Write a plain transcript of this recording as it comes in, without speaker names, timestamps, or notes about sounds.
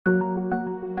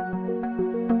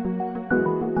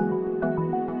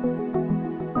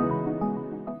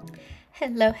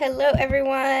Hello, hello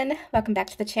everyone. Welcome back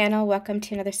to the channel. Welcome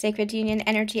to another Sacred Union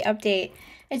Energy Update.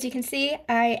 As you can see,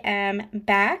 I am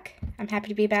back. I'm happy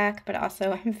to be back, but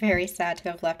also I'm very sad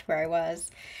to have left where I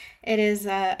was. It is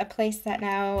a place that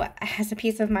now has a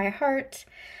piece of my heart.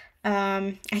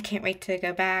 I can't wait to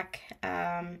go back.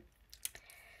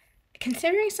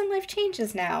 Considering some life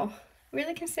changes now.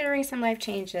 Really considering some life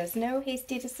changes. No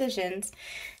hasty decisions.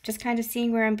 Just kind of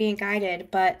seeing where I'm being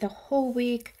guided. But the whole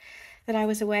week that I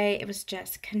was away, it was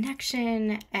just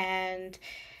connection and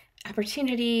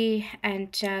opportunity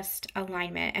and just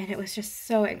alignment, and it was just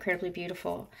so incredibly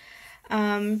beautiful.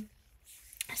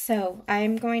 So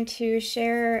I'm going to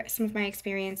share some of my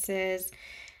experiences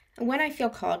when I feel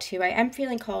called to. I am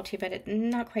feeling called to, but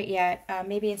not quite yet.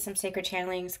 Maybe in some sacred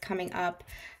channelings coming up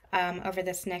over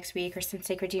this next week, or some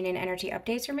Sacred Union energy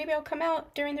updates, or maybe I'll come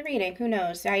out during the reading. Who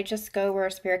knows? I just go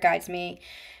where Spirit guides me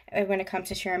when it comes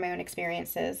to sharing my own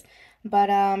experiences.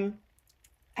 But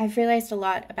I've realized a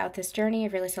lot about this journey.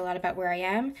 I've realized a lot about where I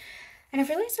am. And I've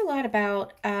realized a lot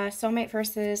about soulmate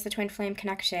versus the twin flame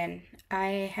connection.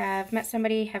 I have met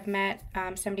somebody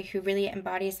who really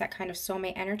embodies that kind of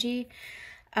soulmate energy.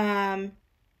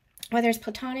 Whether it's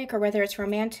platonic or whether it's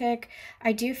romantic,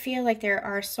 I do feel like there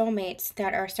are soulmates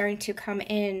that are starting to come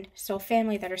in, soul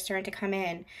family that are starting to come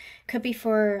in. Could be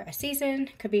for a season,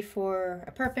 could be for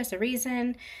a purpose, a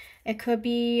reason. It could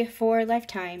be for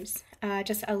lifetimes.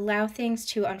 Just allow things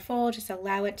to unfold, just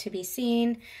allow it to be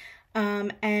seen,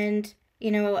 and,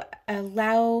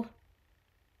 allow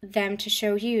them to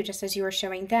show you, just as you are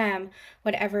showing them,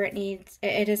 whatever it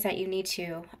is that you need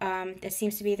to. It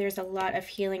seems to be there's a lot of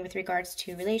healing with regards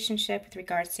to relationship, with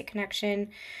regards to connection.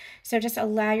 So just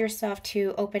allow yourself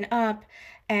to open up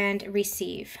and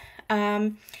receive.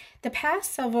 The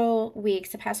past several weeks,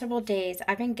 the past several days,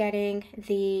 I've been getting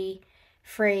the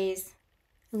phrase,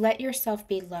 let yourself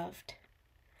be loved.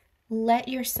 Let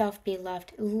yourself be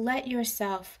loved. Let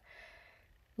yourself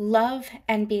love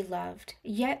and be loved.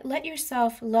 Yet let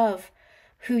yourself love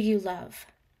who you love.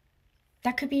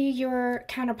 That could be your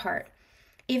counterpart.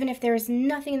 Even if there is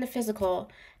nothing in the physical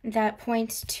that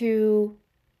points to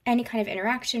any kind of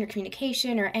interaction or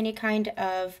communication or any kind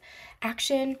of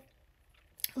action,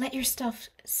 let yourself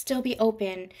still be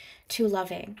open to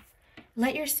loving.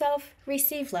 Let yourself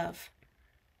receive love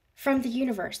from the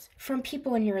universe, from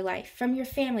people in your life, from your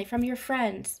family, from your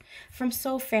friends, from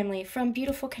soul family, from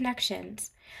beautiful connections.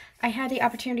 I had the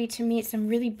opportunity to meet some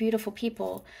really beautiful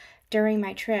people during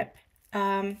my trip,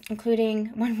 including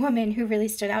one woman who really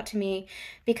stood out to me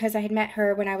because I had met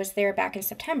her when I was there back in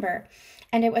September.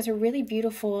 And it was a really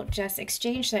beautiful just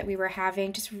exchange that we were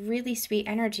having, just really sweet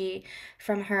energy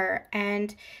from her.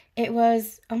 And it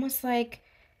was almost like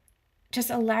just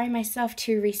allowing myself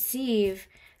to receive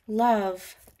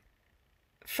love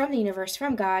from the universe,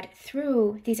 from God,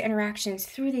 through these interactions,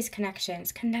 through these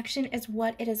connections. Connection is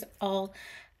what it is all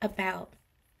about.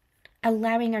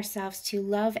 Allowing ourselves to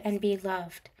love and be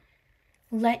loved.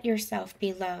 Let yourself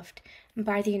be loved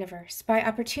by the universe, by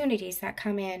opportunities that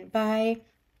come in, by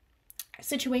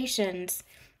situations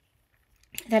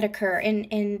that occur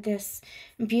in this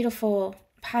beautiful,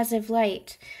 positive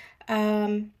light.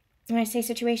 When I say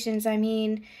situations, I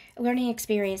mean learning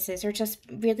experiences, or just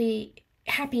really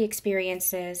happy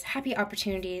experiences, happy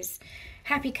opportunities,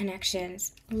 happy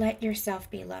connections. Let yourself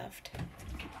be loved.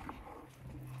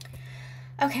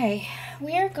 Okay,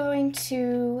 we are going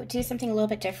to do something a little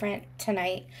bit different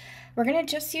tonight. We're going to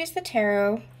just use the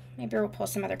tarot. Maybe we'll pull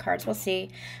some other cards, we'll see.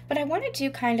 But I want to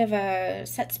do kind of a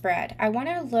set spread. I want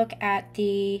to look at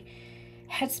the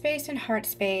headspace and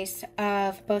heartspace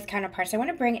of both counterparts. I want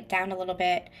to bring it down a little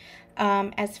bit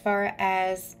as far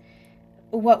as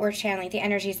what we're channeling, the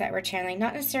energies that we're channeling,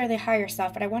 not necessarily higher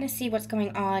self, but I want to see what's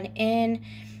going on in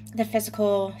the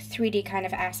physical 3D kind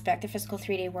of aspect, the physical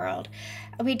 3D world.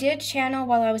 We did channel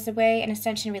while I was away an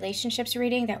ascension relationships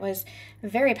reading that was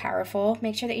very powerful.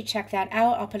 Make sure that you check that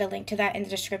out. I'll put a link to that in the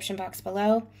description box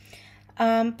below.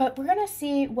 But we're going to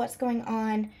see what's going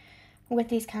on with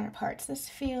these counterparts. This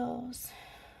feels...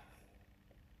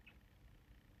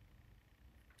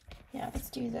 Yeah, let's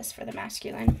do this for the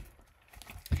masculine.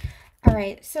 All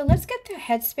right, so let's get the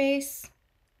headspace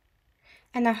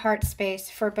and the heart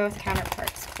space for both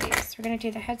counterparts, please. We're going to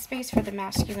do the headspace for the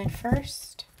masculine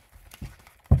first.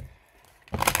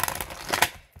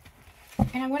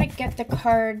 And I want to get the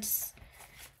cards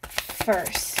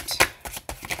first.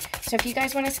 So if you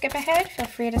guys want to skip ahead, feel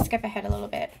free to skip ahead a little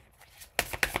bit.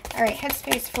 All right,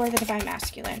 headspace for the divine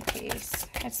masculine, please.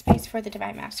 Headspace for the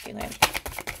divine masculine.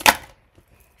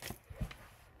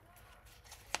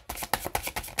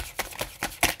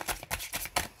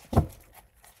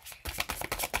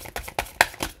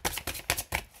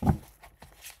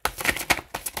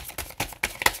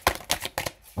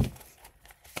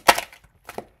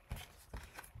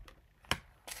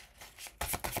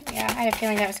 Yeah, I had a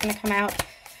feeling that was going to come out.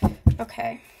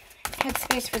 Okay.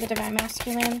 Headspace for the Divine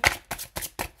Masculine.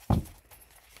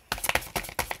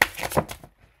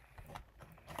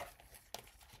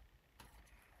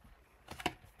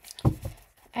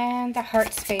 And the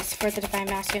heart space for the Divine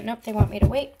Masculine. Nope, they want me to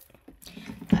wait.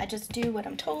 I just do what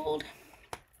I'm told.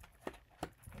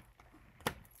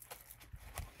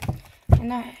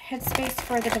 And the headspace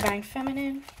for the Divine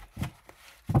Feminine.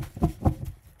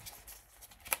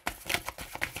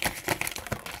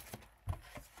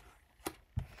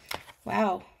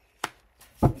 Wow.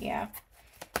 Yeah.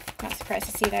 Not surprised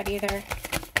to see that either.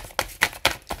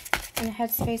 And the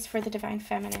headspace for the Divine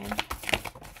Feminine.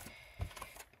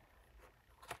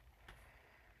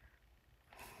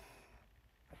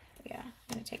 Yeah,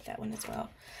 I'm going to take that one as well.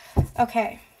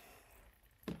 Okay.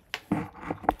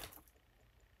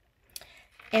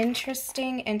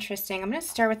 Interesting. I'm going to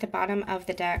start with the bottom of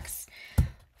the decks.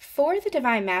 For the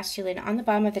Divine Masculine, on the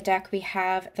bottom of the deck, we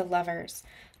have the Lovers.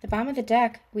 The bottom of the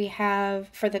deck, we have,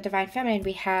 for the Divine Feminine,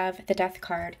 we have the Death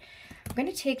card. I'm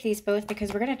going to take these both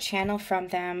because we're going to channel from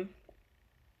them.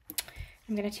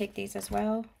 I'm going to take these as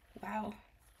well. Wow.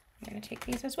 I'm going to take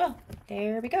these as well.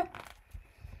 There we go.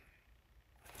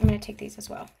 I'm going to take these as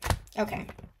well. Okay.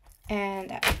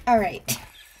 And, all right.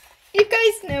 You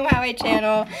guys know how I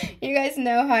channel. You guys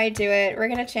know how I do it. We're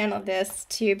going to channel this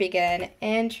to begin.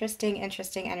 Interesting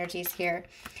energies here.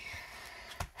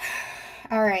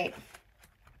 All right.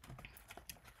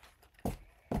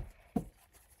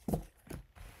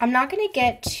 I'm not going to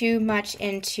get too much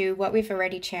into what we've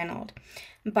already channeled,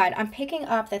 but I'm picking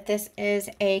up that this is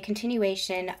a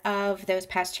continuation of those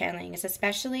past channelings,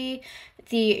 especially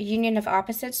the Union of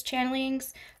Opposites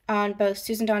channelings on both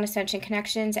Susan Dawn Ascension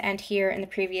Connections and here in the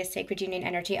previous Sacred Union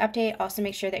Energy Update. Also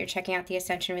make sure that you're checking out the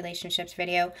Ascension Relationships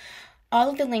video. All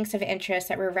of the links of interest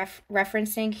that we're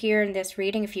referencing here in this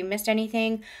reading, if you missed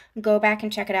anything, go back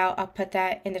and check it out. I'll put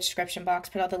that in the description box,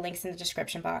 put all the links in the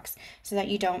description box so that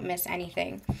you don't miss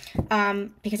anything,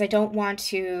 because I don't want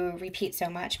to repeat so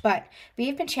much. But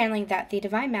we've been channeling that the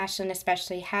Divine Masculine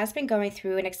especially has been going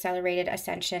through an accelerated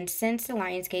ascension since the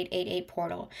Lionsgate 8-8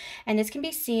 portal. And this can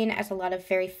be seen as a lot of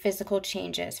very physical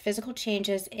changes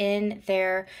in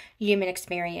their human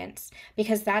experience,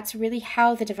 because that's really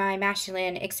how the Divine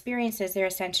Masculine experiences their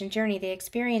ascension journey. They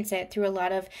experience it through a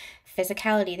lot of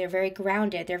physicality. They're very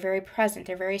grounded, they're very present,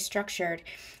 they're very structured,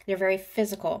 they're very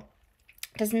physical.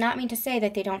 Does not mean to say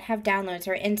that they don't have downloads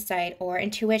or insight or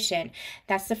intuition.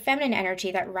 That's the feminine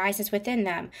energy that rises within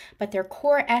them, but their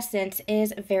core essence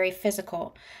is very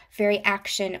physical, very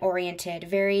action oriented,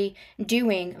 very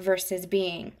doing versus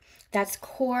being. That's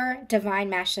core Divine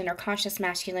Masculine or conscious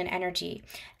masculine energy.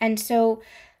 And so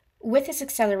with this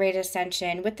accelerated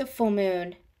ascension, with the full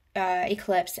moon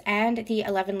eclipse and the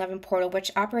 11/11 portal, which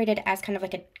operated as kind of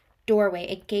like a doorway,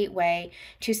 a gateway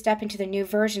to step into the new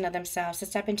version of themselves, to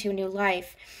step into a new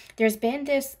life, there's been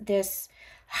this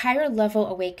higher level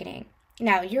awakening.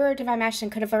 Now, your Divine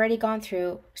Masculine could have already gone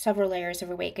through several layers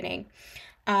of awakening,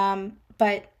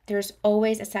 but there's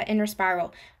always, it's that inner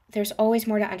spiral. There's always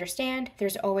more to understand.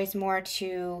 There's always more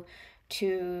to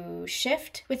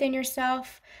shift within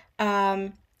yourself.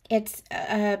 It's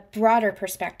a broader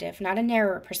perspective, not a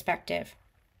narrower perspective.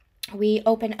 We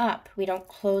open up, we don't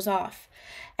close off.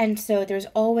 And so there's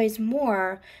always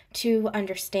more to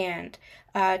understand,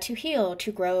 to heal,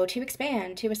 to grow, to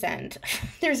expand, to ascend.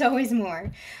 There's always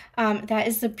more. That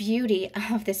is the beauty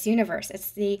of this universe.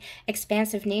 It's the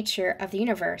expansive nature of the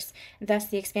universe, thus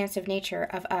the expansive nature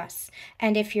of us.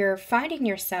 And if you're finding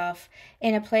yourself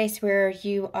in a place where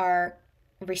you are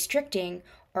restricting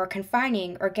or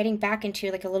confining or getting back into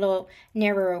like a little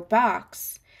narrow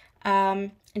box,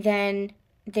 then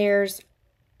there's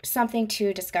something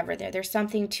to discover there. There's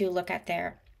something to look at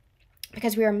there,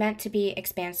 because we are meant to be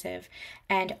expansive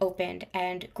and opened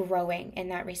and growing in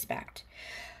that respect.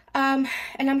 And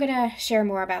I'm going to share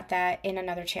more about that in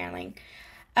another channeling.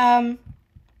 So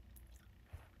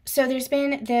there's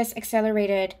been this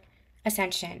accelerated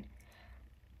ascension.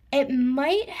 It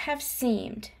might have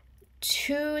seemed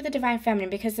to the Divine Feminine,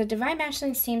 because the Divine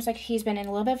Masculine seems like he's been in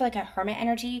a little bit of like a hermit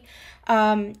energy.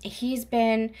 He's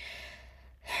been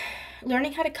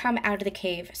learning how to come out of the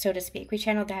cave, so to speak. We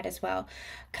channeled that as well.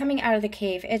 Coming out of the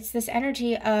cave. It's this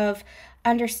energy of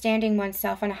understanding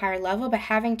oneself on a higher level, but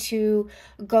having to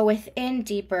go within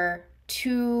deeper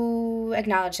to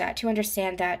acknowledge that, to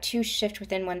understand that, to shift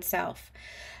within oneself.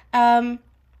 What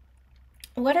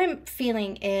I'm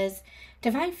feeling is,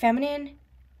 Divine Feminine,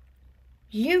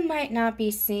 you might not be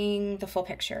seeing the full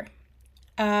picture.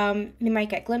 You might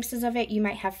get glimpses of it, you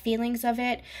might have feelings of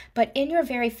it, but in your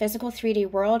very physical 3D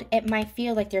world, it might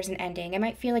feel like there's an ending. It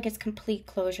might feel like it's complete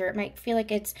closure. It might feel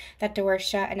like it's that door is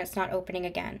shut and it's not opening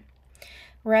again.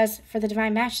 Whereas for the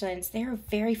divine masculines, they are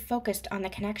very focused on the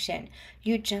connection.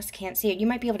 You just can't see it. You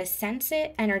might be able to sense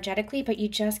it energetically, but you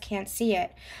just can't see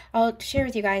it. I'll share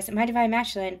with you guys, my divine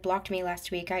masculine blocked me last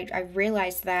week. I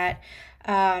realized that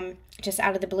just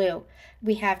out of the blue.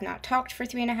 We have not talked for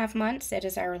 3.5 months. It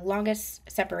is our longest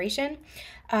separation.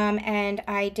 And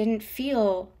I didn't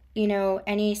feel,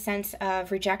 any sense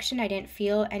of rejection. I didn't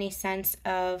feel any sense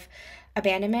of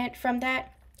abandonment from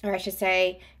that, or I should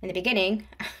say in the beginning,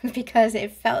 because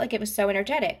it felt like it was so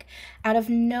energetic. Out of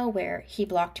nowhere, he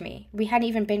blocked me. We hadn't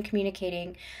even been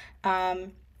communicating,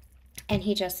 and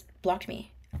he just blocked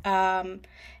me.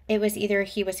 It was either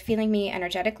he was feeling me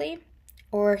energetically,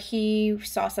 or he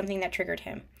saw something that triggered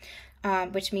him,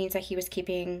 which means that he was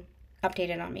keeping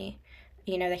updated on me,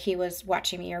 that he was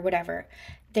watching me or whatever.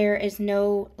 There is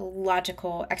no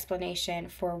logical explanation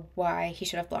for why he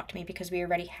should have blocked me, because we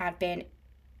already had been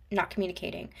not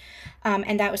communicating.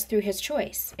 And that was through his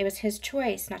choice. It was his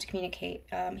choice not to communicate.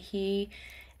 He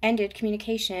ended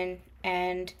communication,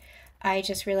 and I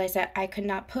just realized that I could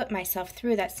not put myself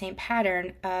through that same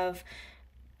pattern of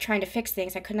trying to fix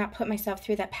things. I could not put myself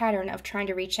through that pattern of trying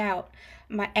to reach out.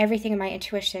 Everything in my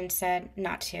intuition said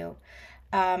not to.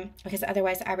 Because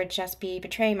otherwise I would just be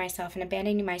betraying myself and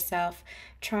abandoning myself,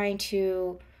 trying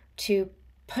to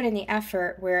put in the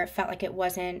effort where it felt like it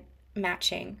wasn't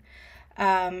matching.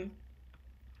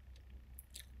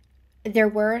 There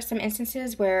were some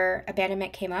instances where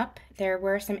abandonment came up. There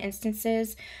were some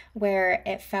instances where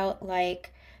it felt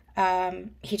like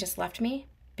he just left me,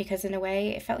 because in a way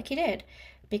it felt like he did,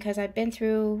 because I've been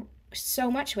through so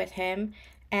much with him,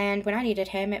 and when I needed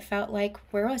him, it felt like,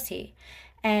 where was he?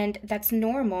 And that's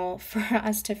normal for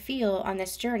us to feel on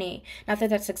this journey. Not that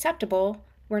that's acceptable.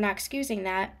 We're not excusing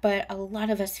that, but a lot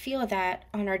of us feel that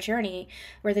on our journey,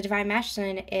 where the divine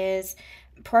masculine is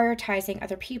prioritizing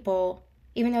other people,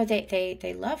 even though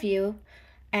they love you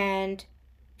and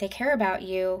they care about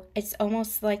you. It's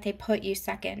almost like they put you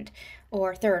second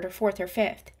or third or fourth or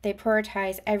fifth. They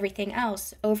prioritize everything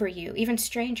else over you, even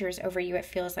strangers over you, it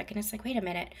feels like. And it's like, wait a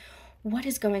minute, what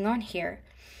is going on here?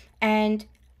 And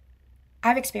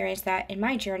I've experienced that in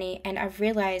my journey, and I've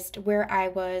realized where I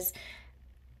was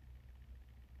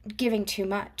giving too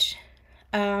much.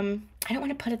 I don't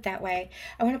want to put it that way.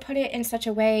 I want to put it in such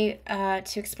a way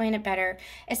to explain it better.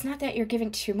 It's not that you're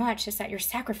giving too much. It's that you're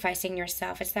sacrificing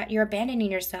yourself. It's that you're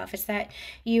abandoning yourself. It's that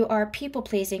you are people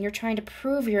pleasing. You're trying to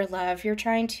prove your love. You're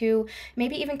trying to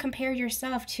maybe even compare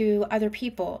yourself to other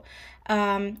people,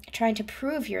 trying to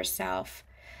prove yourself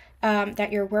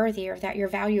that you're worthy or that you're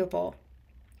valuable.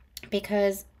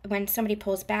 Because when somebody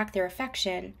pulls back their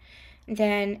affection,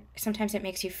 then sometimes it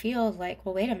makes you feel like,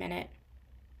 well, wait a minute.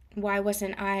 Why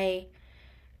wasn't I,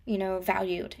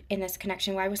 valued in this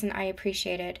connection? Why wasn't I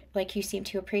appreciated like you seem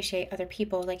to appreciate other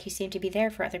people, like you seem to be there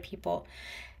for other people?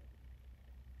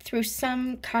 Through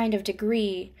some kind of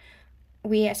degree,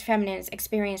 we as feminines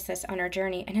experience this on our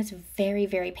journey, and it's very,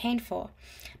 very painful.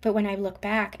 But when I look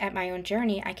back at my own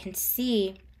journey, I can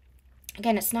see,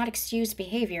 again, it's not excused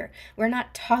behavior. We're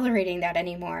not tolerating that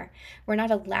anymore. We're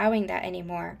not allowing that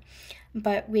anymore.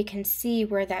 But we can see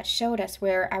where that showed us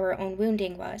where our own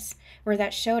wounding was, where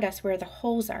that showed us where the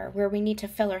holes are, where we need to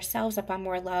fill ourselves up on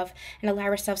more love and allow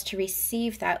ourselves to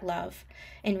receive that love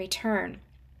in return,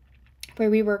 where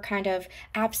we were kind of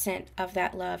absent of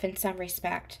that love in some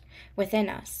respect within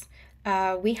us.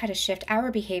 We had to shift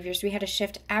our behaviors. We had to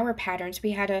shift our patterns.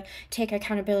 We had to take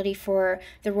accountability for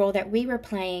the role that we were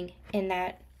playing in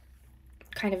that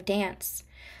kind of dance.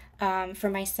 For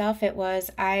myself,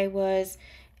 I was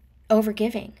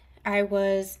overgiving. I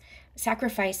was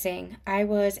sacrificing. I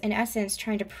was, in essence,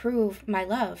 trying to prove my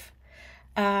love,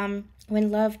 when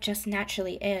love just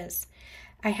naturally is.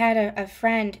 I had a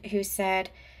friend who said,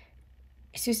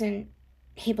 Susan,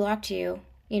 he blocked you.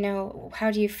 How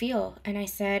do you feel? And I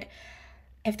said,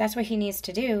 if that's what he needs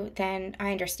to do, then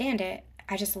I understand it.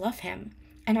 I just love him,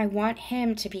 and I want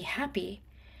him to be happy.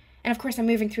 And of course, I'm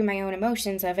moving through my own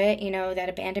emotions of it, that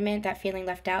abandonment, that feeling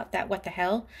left out, that what the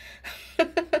hell.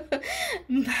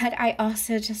 But I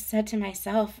also just said to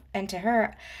myself and to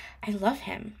her, I love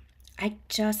him. I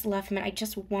just love him, and I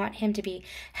just want him to be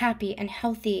happy and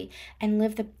healthy and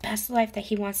live the best life that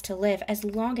he wants to live. As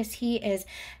long as he is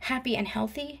happy and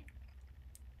healthy,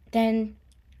 then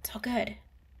it's all good.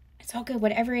 It's all good,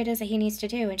 whatever it is that he needs to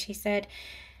do. And she said,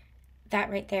 that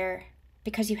right there,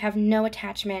 because you have no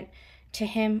attachment to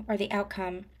him or the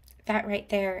outcome, that right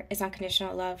there is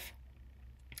unconditional love.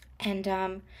 And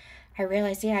I I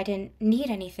realized, yeah, I didn't need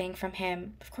anything from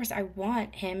him. Of course, I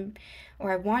wanted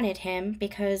him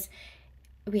because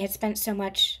we had spent so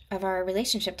much of our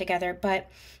relationship together, but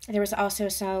there was also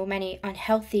so many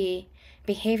unhealthy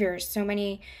behaviors, so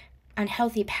many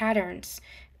unhealthy patterns.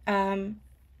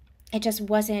 It just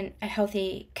wasn't a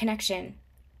healthy connection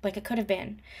like it could have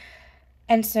been.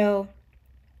 And so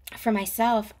for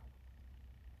myself,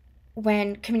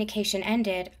 when communication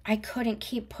ended, I couldn't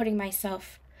keep putting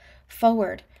myself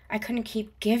forward. I couldn't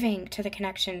keep giving to the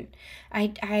connection.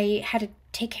 I had to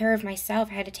take care of myself.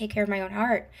 I had to take care of my own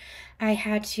heart. I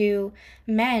had to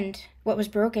mend what was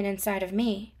broken inside of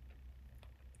me.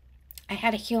 I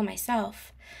had to heal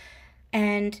myself.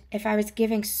 And if I was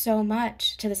giving so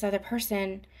much to this other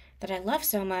person that I love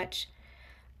so much,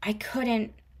 I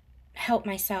couldn't help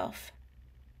myself.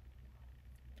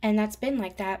 And that's been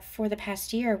like that for the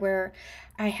past year, where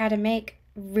I had to make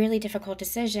really difficult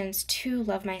decisions to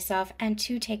love myself and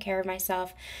to take care of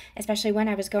myself, especially when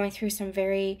I was going through some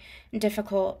very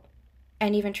difficult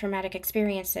and even traumatic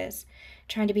experiences,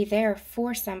 trying to be there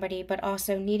for somebody, but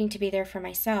also needing to be there for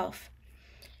myself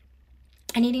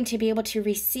and needing to be able to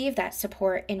receive that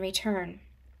support in return.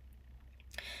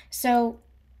 So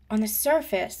on the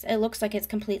surface, it looks like it's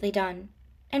completely done.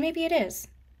 And maybe it is.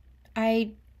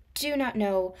 I do not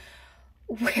know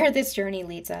where this journey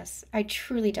leads us. I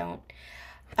truly don't.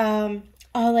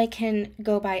 All I can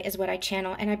go by is what I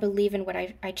channel, and I believe in what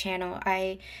I channel.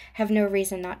 I have no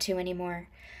reason not to anymore.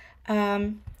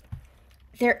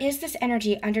 There is this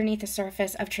energy underneath the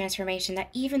surface of transformation that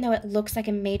even though it looks like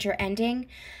a major ending,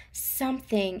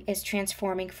 something is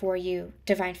transforming for you,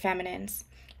 Divine Feminines.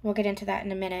 We'll get into that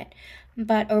in a minute.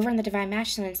 But over on the Divine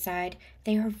Masculine side,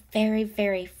 they are very,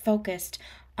 very focused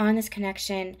on this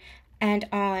connection and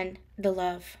on the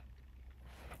love.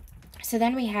 So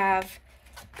then we have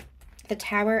the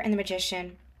Tower and the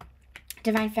Magician.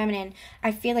 Divine Feminine,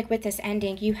 I feel like with this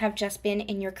ending, you have just been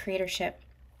in your creatorship.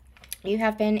 You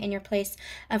have been in your place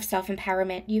of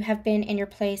self-empowerment. You have been in your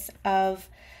place of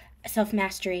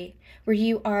self-mastery, where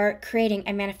you are creating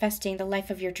and manifesting the life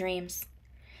of your dreams.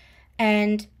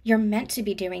 And you're meant to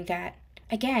be doing that.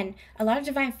 Again, a lot of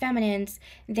Divine Feminines,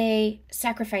 they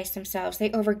sacrifice themselves, they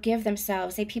overgive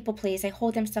themselves, they people please, they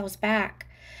hold themselves back,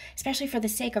 especially for the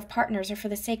sake of partners or for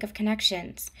the sake of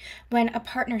connections. When a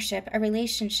partnership, a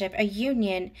relationship, a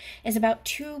union is about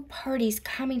two parties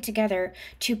coming together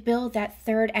to build that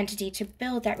third entity, to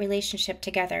build that relationship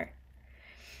together.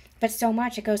 But so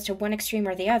much it goes to one extreme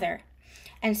or the other.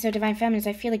 And so Divine Feminines,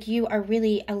 I feel like you are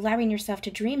really allowing yourself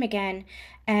to dream again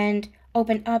and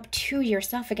open up to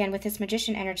yourself again with this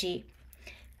Magician energy.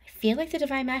 I feel like the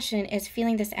Divine Masculine is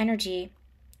feeling this energy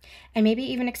and maybe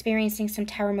even experiencing some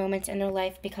Tower moments in their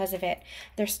life because of it.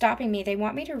 They're stopping me. They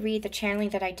want me to read the channeling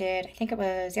that I did, I think it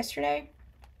was yesterday,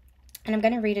 and I'm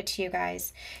going to read it to you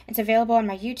guys. It's available on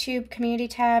my YouTube community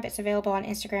tab. It's available on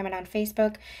Instagram and on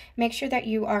Facebook. Make sure that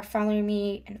you are following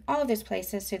me in all of those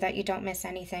places so that you don't miss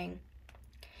anything.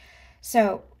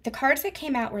 So the cards that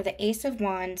came out were the Ace of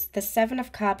Wands, the Seven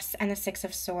of Cups, and the Six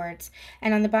of Swords.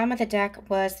 And on the bottom of the deck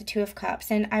was the Two of Cups.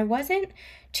 And I wasn't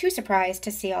too surprised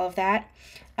to see all of that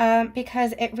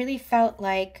because it really felt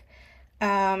like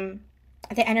the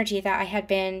energy that I had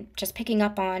been just picking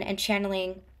up on and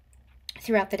channeling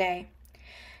throughout the day.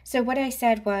 So what I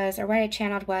said was, or what I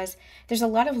channeled was, there's a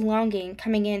lot of longing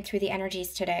coming in through the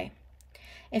energies today.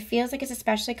 It feels like it's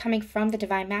especially coming from the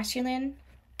Divine Masculine,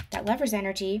 that Lover's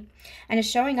energy, and is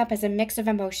showing up as a mix of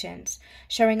emotions,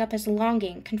 showing up as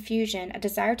longing, confusion, a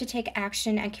desire to take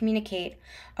action and communicate,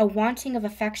 a wanting of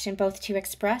affection both to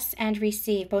express and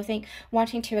receive, both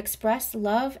wanting to express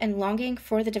love and longing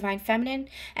for the Divine Feminine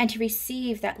and to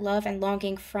receive that love and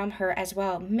longing from her as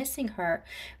well, missing her,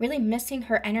 really missing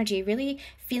her energy, really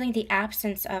feeling the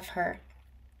absence of her.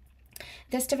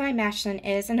 This Divine Masculine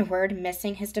is, in a word,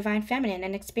 missing his Divine Feminine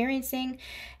and experiencing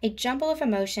a jumble of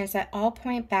emotions that all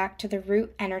point back to the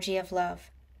root energy of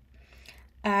love.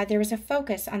 There is a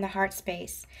focus on the heart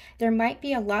space. There might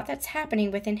be a lot that's happening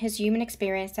within his human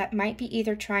experience that might be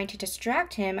either trying to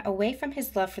distract him away from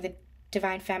his love for the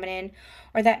Divine Feminine,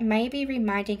 or that may be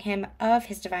reminding him of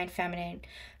his Divine Feminine,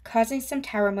 causing some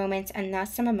Tower moments and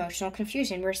thus some emotional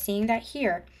confusion. We're seeing that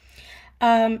here.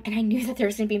 And I knew that there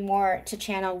was going to be more to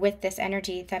channel with this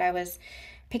energy that I was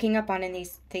picking up on in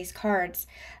these cards.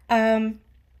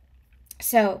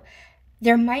 So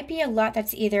there might be a lot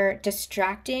that's either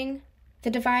distracting the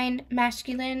Divine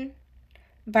Masculine,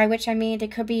 by which I mean there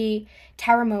could be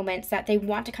Tower moments that they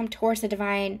want to come towards the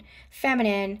Divine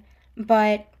Feminine,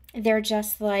 but they're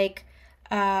just like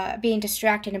being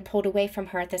distracted and pulled away from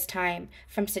her at this time,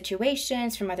 from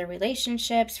situations, from other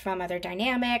relationships, from other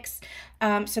dynamics.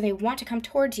 So they want to come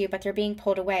towards you, but they're being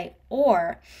pulled away,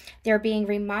 or they're being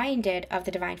reminded of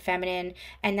the divine feminine,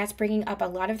 and that's bringing up a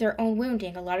lot of their own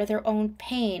wounding, a lot of their own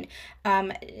pain,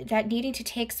 that needing to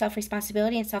take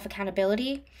self-responsibility and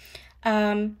self-accountability.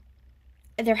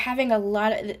 They're having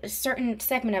a certain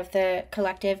segment of the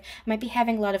collective might be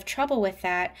having a lot of trouble with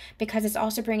that, because it's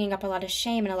also bringing up a lot of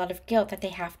shame and a lot of guilt that they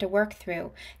have to work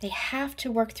through. They have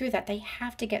to work through that. They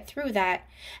have to get through that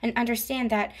and understand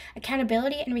that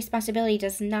accountability and responsibility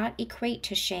does not equate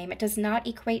to shame. It does not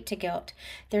equate to guilt.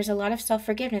 There's a lot of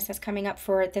self-forgiveness that's coming up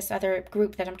for this other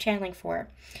group that I'm channeling for.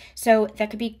 So that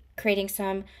could be creating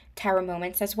some tower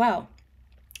moments as well.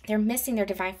 They're missing their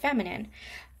divine feminine.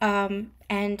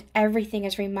 And everything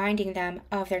is reminding them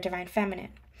of their divine feminine.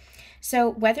 So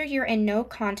whether you're in no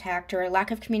contact or a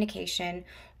lack of communication,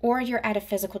 or you're at a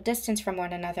physical distance from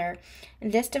one another,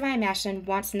 this divine masculine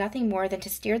wants nothing more than to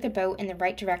steer the boat in the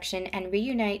right direction and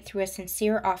reunite through a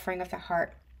sincere offering of the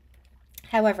heart.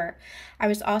 However, I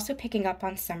was also picking up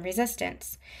on some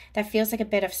resistance that feels like a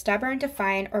bit of stubborn,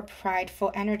 defiant, or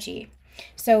prideful energy.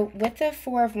 So with the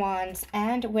Four of Wands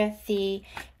and with the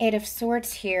Eight of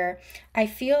Swords here, I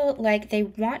feel like they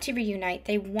want to reunite.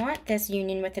 They want this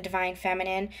union with the Divine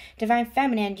Feminine. Divine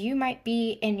Feminine, you might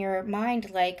be in your mind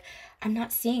like, I'm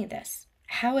not seeing this.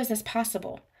 How is this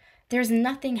possible? There's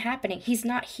nothing happening. He's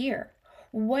not here.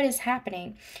 What is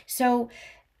happening? So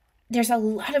there's a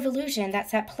lot of illusion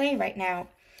that's at play right now.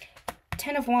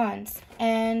 Ten of Wands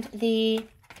and the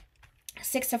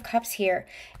Six of Cups here.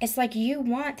 It's like you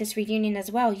want this reunion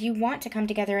as well. You want to come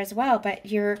together as well, but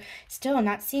you're still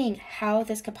not seeing how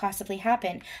this could possibly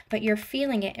happen. But you're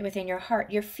feeling it within your heart.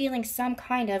 You're feeling some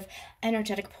kind of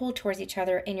energetic pull towards each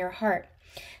other in your heart.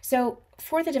 So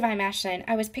for the Divine Masculine,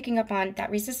 I was picking up on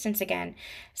that resistance again.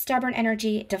 Stubborn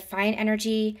energy, defiant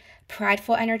energy,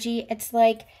 prideful energy. It's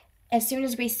like as soon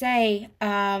as we say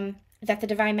that the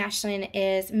Divine Masculine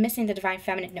is missing the Divine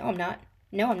Feminine, no, I'm not.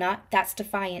 No, I'm not. That's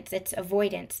defiance. It's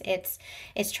avoidance.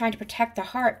 It's trying to protect the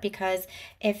heart, because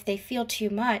if they feel too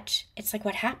much, it's like,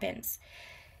 what happens?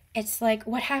 It's like,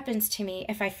 what happens to me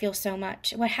if I feel so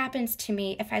much? What happens to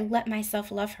me if I let myself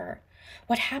love her?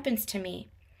 What happens to me?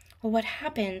 Well, what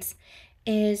happens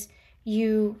is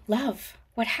you love.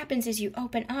 What happens is you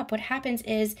open up. What happens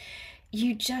is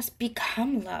you just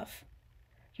become love.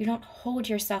 You don't hold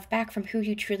yourself back from who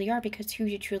you truly are, because who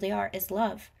you truly are is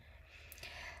love.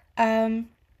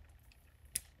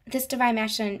 This divine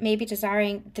masculine may be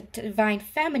desiring the divine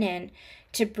feminine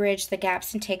to bridge the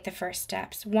gaps and take the first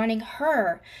steps, wanting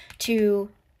her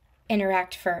to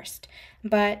interact first.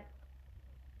 And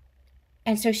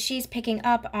so she's picking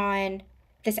up on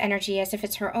this energy as if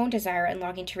it's her own desire and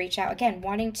longing to reach out. Again,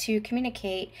 wanting to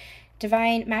communicate.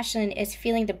 Divine masculine is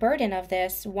feeling the burden of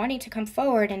this, wanting to come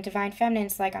forward, and divine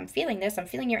feminine's like, I'm feeling this, I'm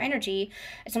feeling your energy.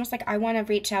 It's almost like I want to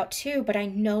reach out too, but I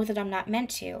know that I'm not meant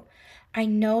to. I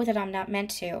know that I'm not meant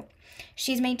to.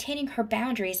 She's maintaining her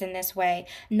boundaries in this way,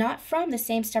 not from the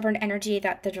same stubborn energy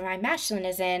that the divine masculine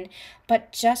is in,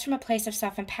 but just from a place of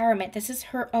self-empowerment. This is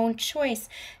her own choice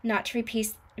not to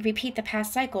repeat the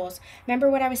past cycles.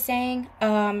 Remember what I was saying?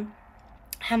 How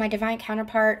my divine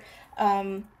counterpart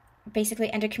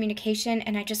basically ended communication,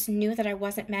 and I just knew that I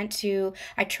wasn't meant to.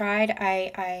 I tried.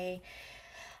 I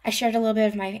shared a little bit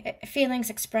of my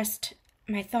feelings, expressed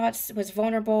my thoughts, was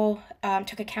vulnerable,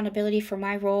 took accountability for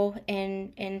my role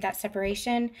in that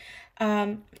separation,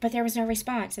 but there was no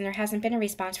response, and there hasn't been a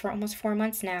response for almost 4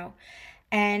 months now.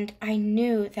 And I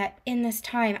knew that in this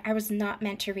time I was not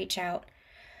meant to reach out,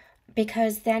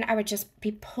 because then I would just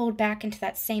be pulled back into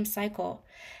that same cycle,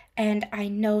 and I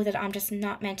know that I'm just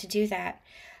not meant to do that.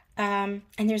 And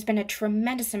there's been a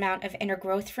tremendous amount of inner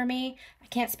growth for me. I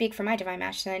can't speak for my divine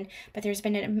masculine, but there's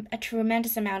been a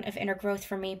tremendous amount of inner growth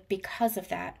for me because of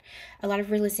that. A lot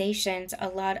of realizations, a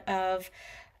lot of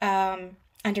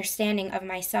understanding of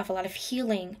myself, a lot of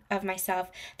healing of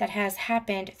myself that has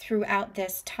happened throughout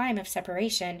this time of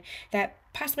separation that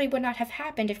possibly would not have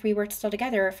happened if we were still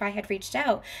together, or if I had reached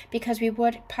out, because we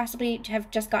would possibly have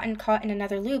just gotten caught in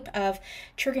another loop of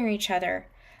triggering each other.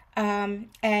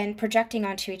 And projecting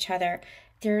onto each other.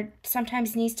 There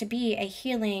sometimes needs to be a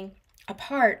healing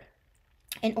apart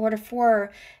in order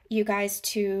for you guys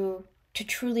to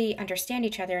truly understand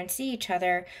each other and see each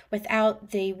other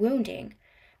without the wounding,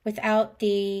 without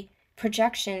the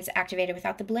projections activated,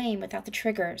 without the blame, without the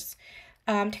triggers,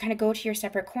 to kind of go to your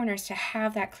separate corners, to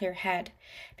have that clear head,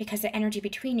 because the energy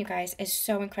between you guys is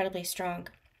so incredibly strong.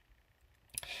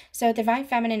 So Divine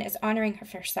Feminine is honoring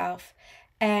herself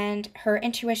and her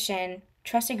intuition,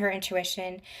 trusting her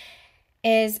intuition,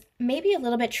 is maybe a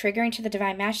little bit triggering to the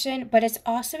divine masculine, but it's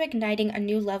also igniting a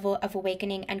new level of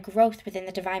awakening and growth within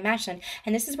the divine masculine.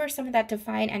 And this is where some of that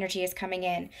divine energy is coming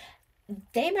in.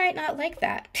 They might not like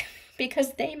that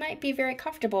because they might be very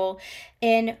comfortable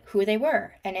in who they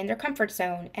were and in their comfort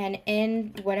zone and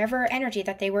in whatever energy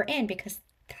that they were in, because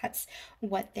that's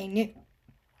what they knew.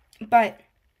 But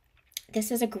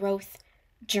this is a growth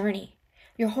journey.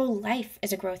 Your whole life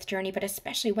is a growth journey, but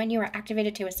especially when you are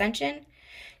activated to ascension,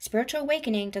 spiritual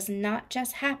awakening does not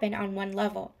just happen on one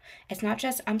level. It's not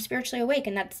just, I'm spiritually awake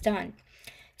and that's done.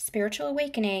 Spiritual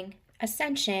awakening,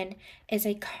 ascension, is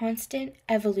a constant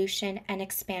evolution and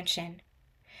expansion.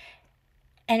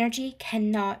 Energy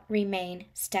cannot remain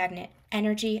stagnant.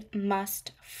 Energy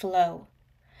must flow.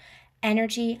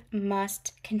 Energy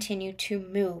must continue to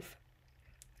move.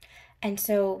 And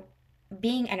so,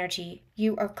 being energy,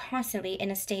 you are constantly in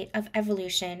a state of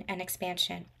evolution and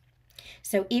expansion.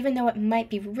 So even though it might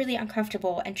be really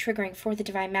uncomfortable and triggering for the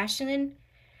divine masculine,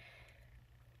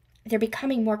 they're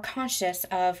becoming more conscious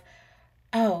of,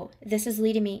 oh, this is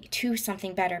leading me to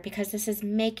something better because this is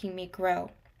making me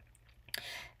grow.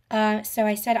 So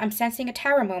I said, I'm sensing a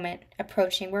tower moment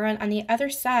approaching, where on the other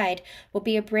side will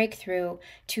be a breakthrough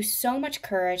to so much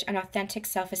courage and authentic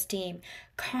self-esteem,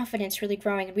 confidence really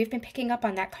growing. And we've been picking up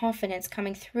on that confidence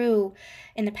coming through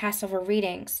in the past several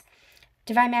readings.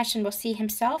 Divine Masculine will see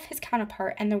himself, his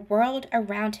counterpart, and the world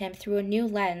around him through a new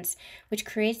lens, which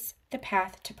creates the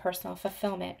path to personal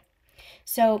fulfillment.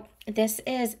 So this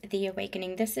is the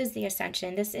awakening. This is the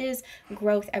ascension. This is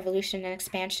growth, evolution, and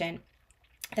expansion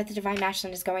that the Divine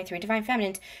Masculine is going through. Divine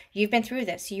Feminine, you've been through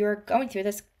this. You're going through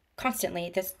this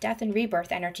constantly, this death and rebirth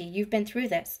energy. You've been through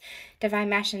this. Divine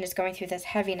Masculine is going through this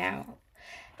heavy now.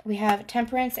 We have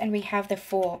Temperance and we have the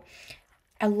Fool.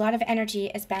 A lot of energy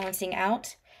is balancing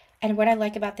out. And what I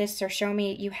like about this, they're showing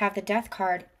me you have the Death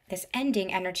card, this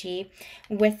ending energy,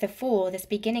 with the Fool, this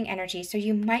beginning energy. So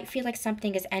you might feel like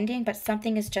something is ending, but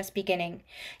something is just beginning.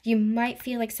 You might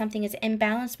feel like something is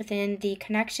imbalanced within the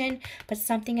connection, but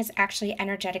something is actually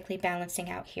energetically balancing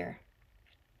out here.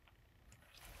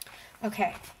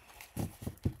 Okay.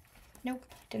 Nope,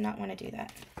 did not want to do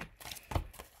that.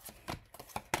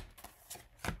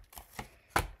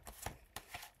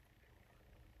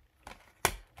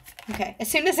 Okay, as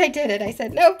soon as I did it, I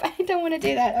said, nope, I don't want to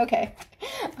do that. Okay.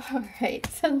 All right,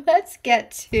 so let's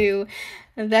get to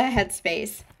the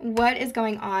headspace. What is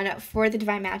going on for the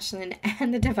Divine Masculine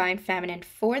and the Divine Feminine?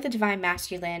 For the Divine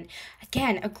Masculine,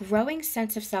 again, a growing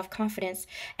sense of self-confidence.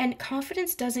 And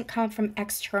confidence doesn't come from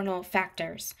external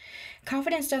factors.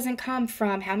 Confidence doesn't come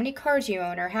from how many cars you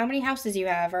own, or how many houses you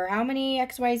have, or how many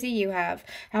XYZ you have,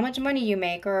 how much money you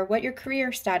make, or what your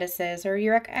career status is, or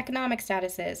your economic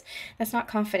status is. That's not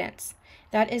confidence.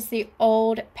 That is the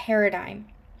old paradigm.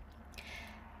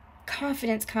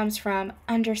 Confidence comes from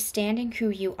understanding who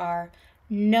you are,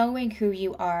 knowing who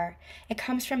you are. It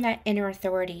comes from that inner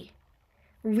authority,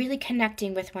 really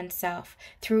connecting with oneself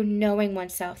through knowing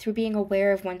oneself, through being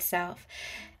aware of oneself.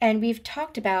 And we've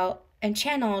talked about and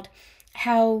channeled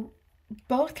how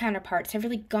both counterparts have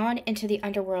really gone into the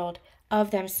underworld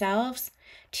of themselves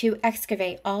to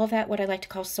excavate all of that, what I like to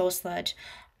call soul sludge,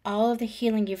 all of the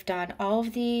healing you've done, all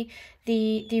of the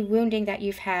wounding that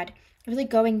you've had, really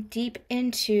going deep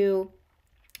into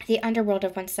the underworld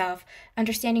of oneself,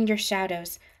 understanding your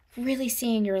shadows, really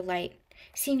seeing your light,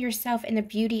 seeing yourself in the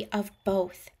beauty of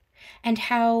both, and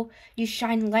how you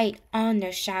shine light on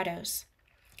those shadows.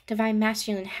 Divine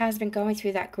Masculine has been going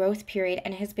through that growth period,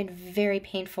 and it has been very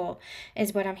painful,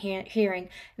 is what I'm hearing.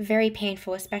 Very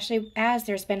painful, especially as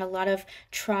there's been a lot of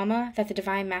trauma that the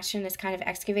Divine Masculine is kind of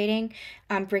excavating,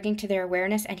 bringing to their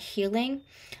awareness and healing,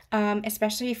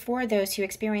 especially for those who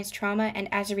experience trauma, and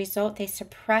as a result, they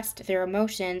suppressed their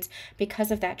emotions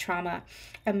because of that trauma.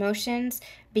 Emotions,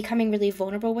 becoming really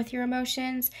vulnerable with your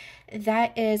emotions,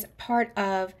 that is part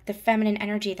of the feminine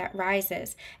energy that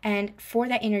rises. And for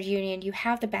that inner union, you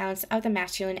have the balance of the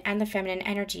masculine and the feminine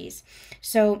energies.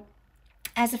 So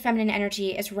as the feminine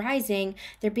energy is rising,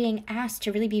 they're being asked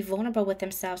to really be vulnerable with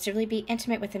themselves, to really be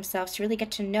intimate with themselves, to really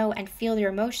get to know and feel their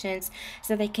emotions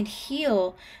so they can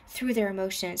heal through their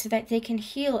emotions, so that they can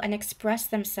heal and express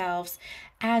themselves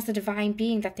as the divine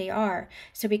being that they are.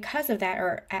 So because of that,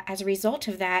 or as a result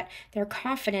of that, their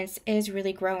confidence is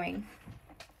really growing.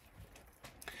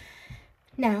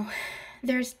 Now,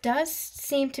 there does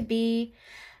seem to be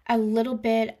a little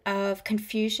bit of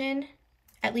confusion,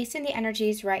 at least in the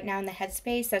energies right now in the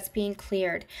headspace, that's being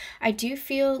cleared. I do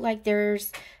feel like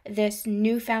there's this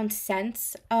newfound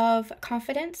sense of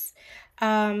confidence.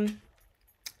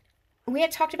 We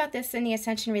had talked about this in the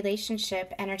Ascension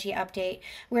relationship energy update,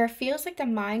 where it feels like the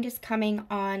mind is coming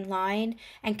online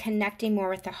and connecting more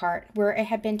with the heart, where it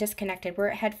had been disconnected, where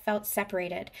it had felt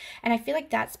separated. And I feel like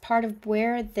that's part of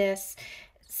where this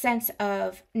sense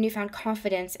of newfound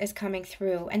confidence is coming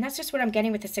through. And that's just what I'm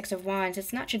getting with the Six of Wands.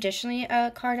 It's not traditionally a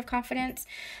card of confidence,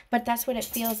 but that's what it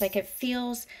feels like. It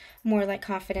feels more like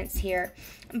confidence here.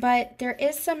 But there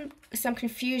is some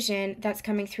confusion that's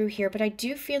coming through here, but I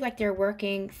do feel like they're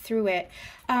working through it.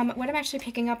 What I'm actually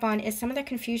picking up on is some of the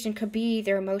confusion could be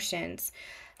their emotions.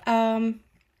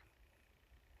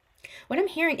 What I'm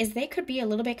hearing is they could be a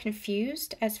little bit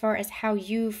confused as far as how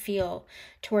you feel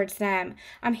towards them.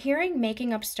 I'm hearing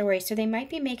making up stories. So they might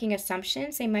be making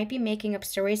assumptions. They might be making up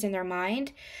stories in their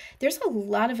mind. There's a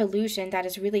lot of illusion that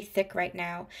is really thick right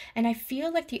now. And I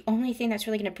feel like the only thing that's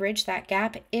really going to bridge that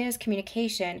gap is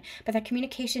communication. But that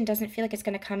communication doesn't feel like it's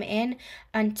going to come in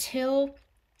until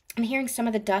I'm hearing some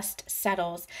of the dust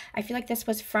settles. I feel like this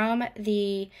was from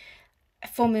the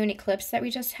full moon eclipse that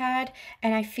we just had,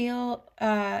 and I feel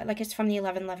like it's from the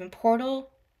 11/11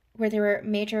 portal where there were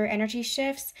major energy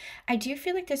shifts. I do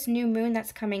feel like this new moon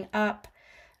that's coming up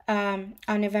on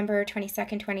November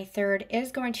 22nd, 23rd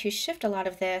is going to shift a lot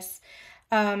of this,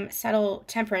 settle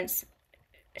temperance,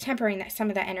 tempering some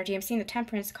of that energy. I'm seeing the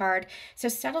temperance card, so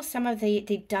settle some of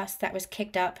the dust that was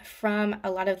kicked up from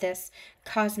a lot of this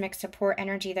cosmic support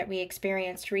energy that we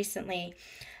experienced recently.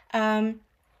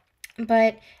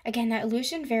 But again, that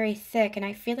illusion very thick, and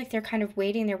I feel like they're kind of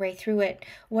wading their way through it.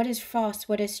 What is false?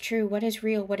 What is true? What is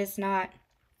real? What is not?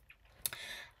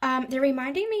 They're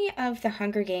reminding me of the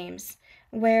Hunger Games,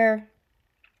 where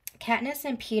Katniss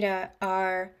and Peeta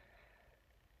are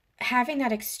having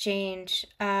that exchange.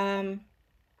 It's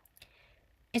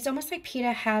almost like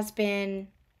Peeta has been...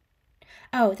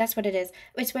 Oh, that's what it is.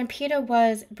 It's when Peeta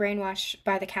was brainwashed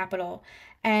by the Capitol,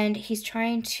 and he's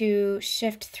trying to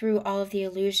shift through all of the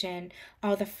illusion,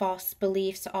 all the false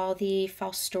beliefs, all the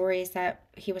false stories that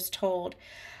he was told.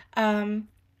 And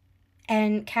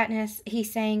Katniss,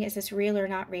 he's saying, is this real or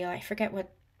not real? I forget what,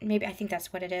 maybe I think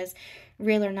that's what it is.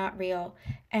 Real or not real.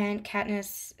 And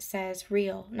Katniss says,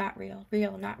 real, not real,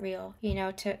 real, not real, you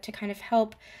know, to kind of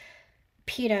help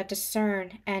Peeta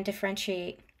discern and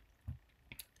differentiate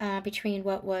between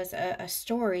what was a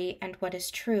story and what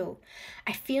is true.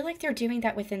 I feel like they're doing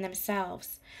that within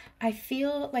themselves. I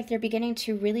feel like they're beginning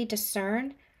to really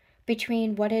discern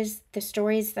between what is the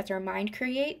stories that their mind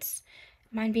creates,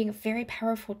 mind being a very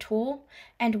powerful tool,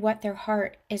 and what their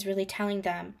heart is really telling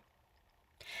them.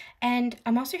 And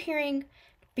I'm also hearing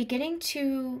beginning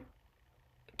to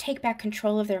take back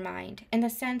control of their mind in the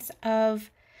sense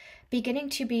of beginning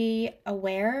to be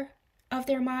aware of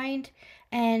their mind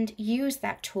and use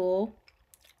that tool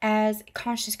as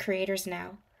conscious creators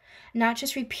now. Not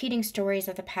just repeating stories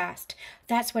of the past.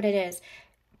 That's what it is.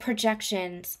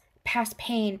 Projections, past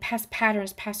pain, past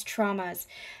patterns, past traumas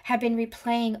have been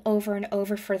replaying over and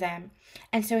over for them.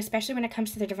 And so especially when it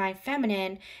comes to the divine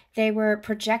feminine, they were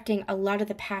projecting a lot of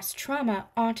the past trauma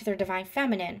onto their divine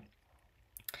feminine.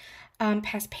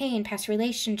 Past pain, past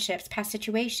relationships, past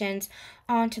situations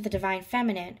onto the divine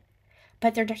feminine.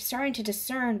 But they're starting to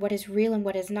discern what is real and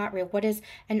what is not real, what is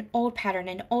an old pattern,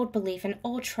 an old belief, an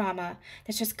old trauma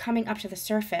that's just coming up to the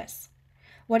surface.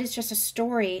 What is just a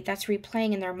story that's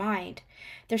replaying in their mind.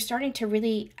 They're starting to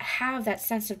really have that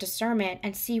sense of discernment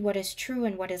and see what is true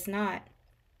and what is not.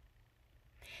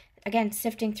 Again,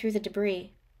 sifting through the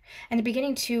debris. And they're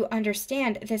beginning to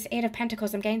understand this Eight of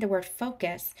Pentacles. I'm getting the word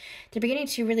focus. They're beginning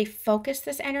to really focus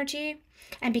this energy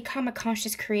and become a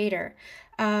conscious creator.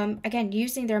 Again,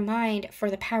 using their mind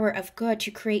for the power of good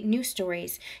to create new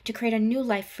stories, to create a new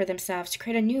life for themselves, to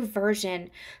create a new version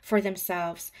for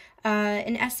themselves.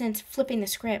 In essence, flipping the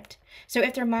script. So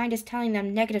if their mind is telling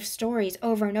them negative stories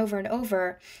over and over and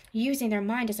over, using their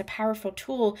mind as a powerful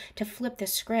tool to flip the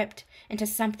script into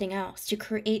something else, to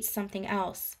create something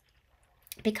else.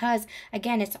 Because,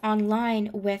 again, it's online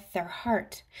with their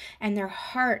heart. And their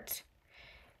heart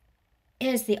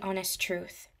is the honest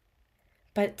truth.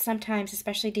 But sometimes,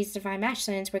 especially these divine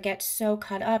masculines, will get so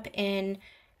caught up in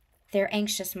their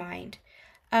anxious mind.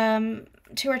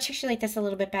 To articulate this a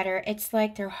little bit better, it's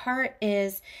like their heart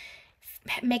is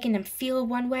making them feel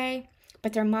one way,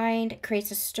 but their mind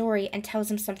creates a story and tells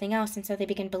them something else, and so they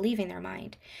begin believing their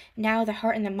mind. Now the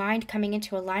heart and the mind coming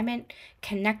into alignment,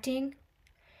 connecting,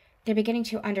 they're beginning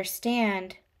to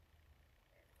understand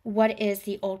what is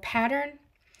the old pattern,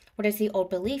 what is the old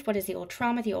belief, what is the old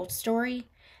trauma, the old story,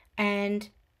 and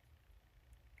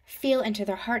feel into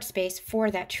their heart space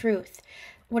for that truth.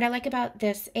 What I like about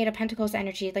this Eight of Pentacles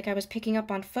energy, like I was picking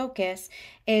up on focus,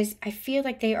 is I feel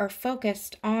like they are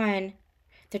focused on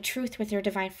the truth with your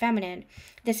divine feminine.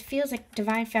 This feels like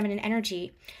divine feminine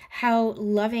energy, how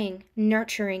loving,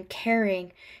 nurturing,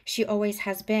 caring she always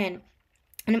has been.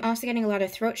 And I'm also getting a lot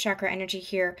of throat chakra energy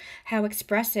here, how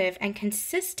expressive and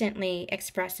consistently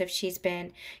expressive she's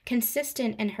been,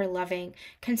 consistent in her loving,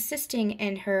 consistent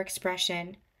in her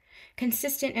expression,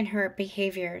 consistent in her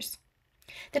behaviors.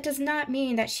 That does not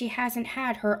mean that she hasn't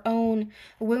had her own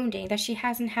wounding, that she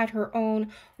hasn't had her own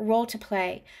role to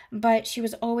play, but she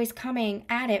was always coming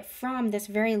at it from this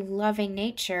very loving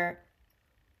nature.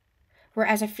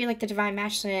 Whereas I feel like the divine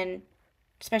masculine,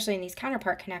 especially in these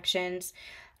counterpart connections,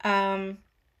 didn't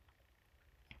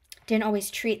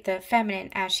always treat the feminine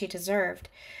as she deserved.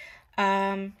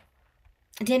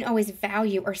 Didn't always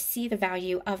value or see the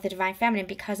value of the divine feminine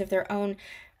because of their own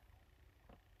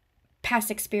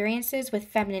past experiences with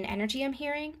feminine energy, I'm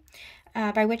hearing.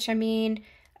 By which I mean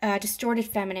distorted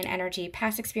feminine energy,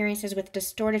 past experiences with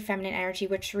distorted feminine energy,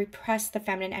 which repressed the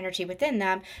feminine energy within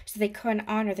them so they couldn't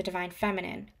honor the divine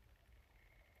feminine.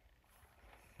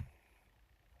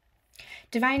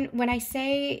 When I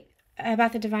say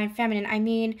about the divine feminine, I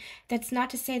mean that's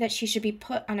not to say that she should be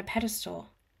put on a pedestal.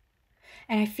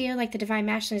 And I feel like the divine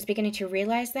masculine is beginning to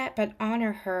realize that, but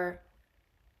honor her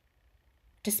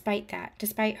despite that,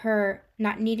 despite her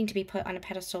not needing to be put on a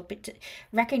pedestal, but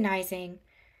recognizing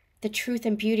the truth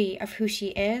and beauty of who she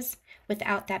is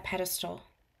without that pedestal,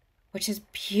 which is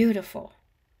beautiful,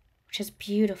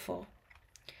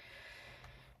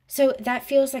 So that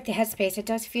feels like the headspace. It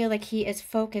does feel like he is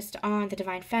focused on the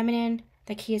divine feminine,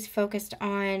 like he is focused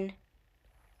on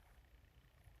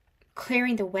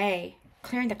clearing the way,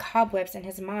 clearing the cobwebs in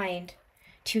his mind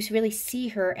to really see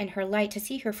her in her light, to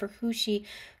see her for who she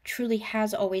truly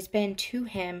has always been to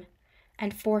him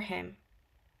and for him.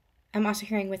 I'm also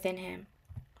hearing within him.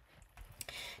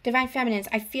 Divine feminines,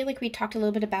 I feel like we talked a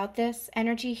little bit about this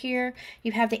energy here.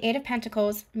 You have the Eight of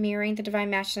Pentacles mirroring the divine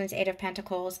masculine's Eight of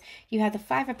Pentacles. You have the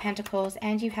Five of Pentacles,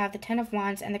 and you have the Ten of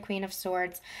Wands and the Queen of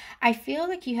Swords. I feel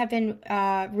like you have been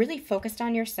really focused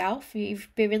on yourself. You've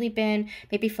really been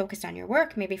maybe focused on your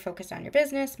work, maybe focused on your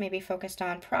business, maybe focused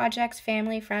on projects,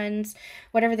 family, friends,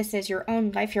 whatever this is, your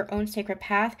own life, your own sacred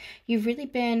path. You've really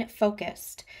been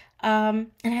focused. And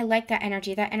I like that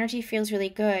energy. That energy feels really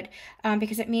good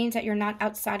because it means that you're not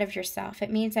outside of yourself.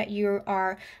 It means that you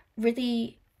are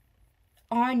really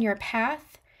on your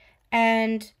path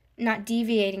and not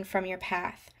deviating from your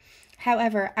path.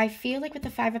 However, I feel like with the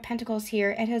Five of Pentacles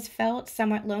here, it has felt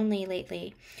somewhat lonely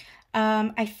lately.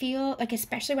 I feel like,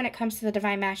 especially when it comes to the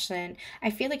divine masculine,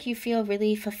 I feel like you feel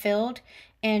really fulfilled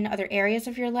in other areas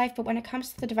of your life. But when it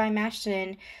comes to the divine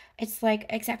masculine, it's like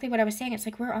exactly what I was saying. It's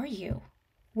like, where are you?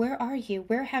 Where are you?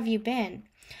 Where have you been?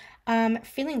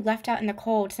 Feeling left out in the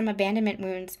cold, some abandonment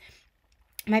wounds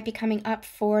might be coming up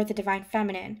for the divine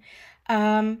feminine.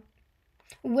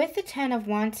 With the Ten of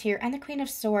Wands here and the Queen of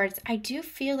Swords, I do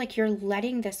feel like you're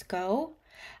letting this go.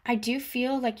 I do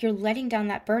feel like you're letting down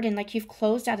that burden, like you've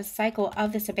closed out a cycle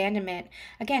of this abandonment.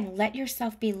 Again, let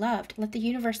yourself be loved. Let the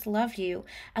universe love you.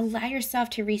 Allow yourself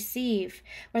to receive,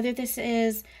 whether this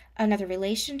is another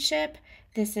relationship,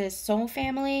 this is soul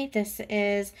family, this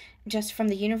is just from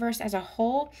the universe as a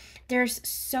whole. There's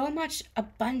so much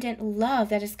abundant love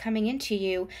that is coming into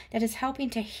you that is helping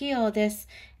to heal this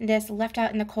left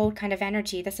out in the cold kind of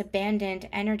energy, this abandoned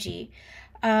energy.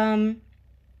 When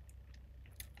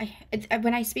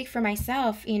I speak for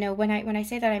myself, when I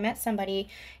say that I met somebody,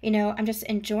 I'm just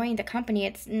enjoying the company.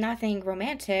 It's nothing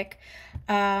romantic.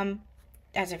 As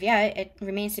of yet, it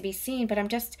remains to be seen, but I'm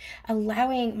just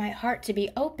allowing my heart to be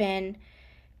open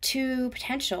to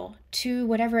potential, to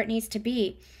whatever it needs to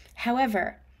be.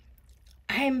 However,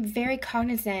 I am very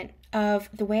cognizant of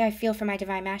the way I feel for my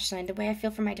divine masculine. The way I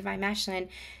feel for my divine masculine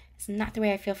is not the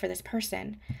way I feel for this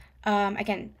person.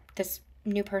 Again, this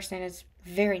new person is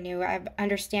very new. I'm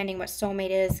understanding what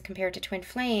soulmate is compared to twin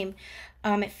flame.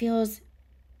 It feels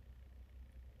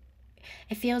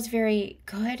very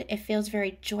good. It feels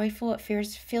very joyful. It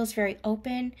feels very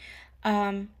open,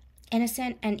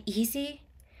 innocent, and easy.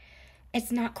 It's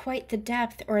not quite the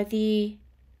depth or the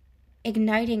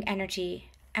igniting energy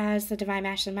as the divine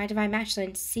masculine. My divine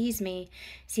masculine sees me,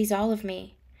 sees all of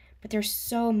me, but there's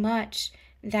so much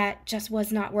that just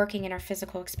was not working in our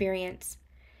physical experience.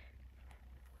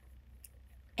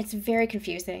 It's very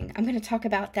confusing. I'm going to talk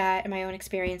about that in my own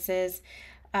experiences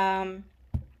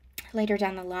later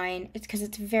down the line. It's because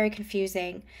it's very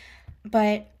confusing,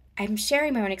 but I'm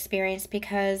sharing my own experience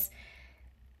because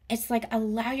it's like,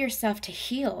 allow yourself to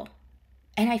heal.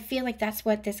 And I feel like that's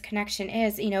what this connection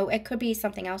is. It could be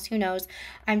something else. Who knows?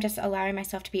 I'm just allowing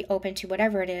myself to be open to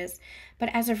whatever it is. But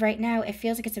as of right now, it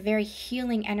feels like it's a very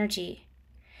healing energy.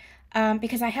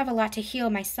 because I have a lot to heal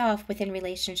myself within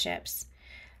relationships.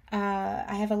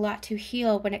 I have a lot to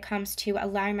heal when it comes to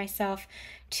allowing myself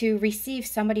to receive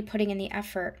somebody putting in the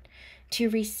effort, to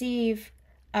receive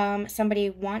somebody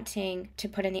wanting to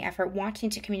put in the effort, wanting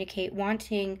to communicate,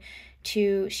 wanting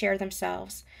to share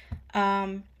themselves.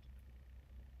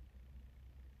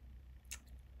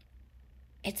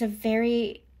 It's a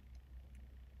very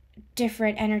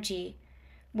different energy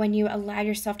when you allow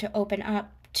yourself to open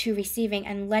up to receiving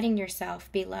and letting yourself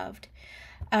be loved.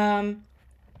 When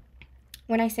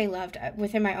I say loved,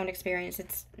 within my own experience,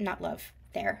 it's not love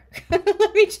there.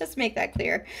 Let me just make that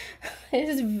clear. It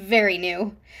is very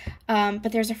new.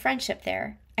 But there's a friendship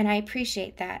there, and I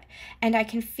appreciate that. And I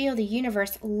can feel the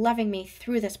universe loving me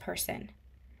through this person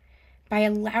by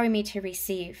allowing me to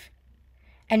receive,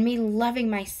 and me loving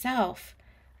myself,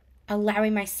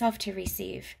 allowing myself to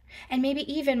receive, and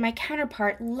maybe even my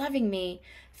counterpart loving me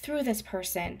through this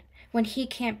person when he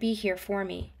can't be here for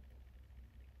me.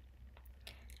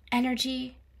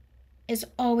 Energy is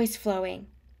always flowing,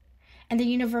 and the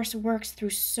universe works through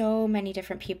so many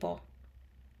different people.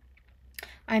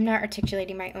 I'm not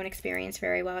articulating my own experience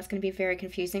very well. It's going to be very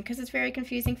confusing because it's very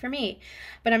confusing for me.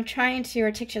 But I'm trying to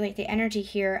articulate the energy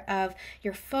here of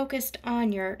you're focused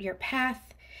on your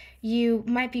path. You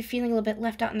might be feeling a little bit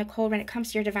left out in the cold when it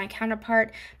comes to your divine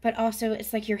counterpart, but also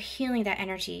it's like you're healing that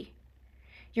energy.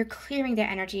 You're clearing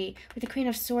that energy. With the Queen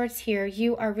of Swords here,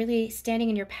 you are really standing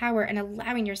in your power and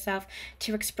allowing yourself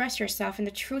to express yourself in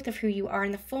the truth of who you are,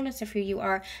 in the fullness of who you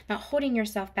are, not holding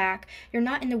yourself back. You're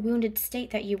not in the wounded state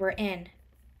that you were in.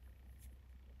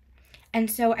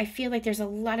 And so I feel like there's a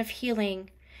lot of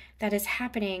healing that is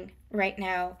happening right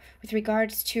now with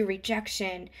regards to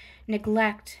rejection,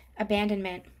 neglect,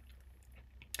 abandonment.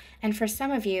 And for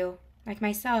some of you, like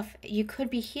myself, you could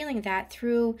be healing that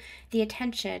through the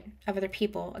attention of other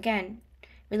people. Again,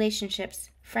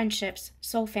 relationships, friendships,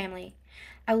 soul family.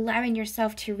 Allowing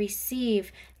yourself to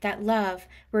receive that love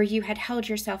where you had held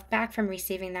yourself back from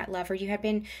receiving that love, or you had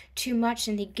been too much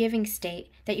in the giving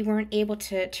state that you weren't able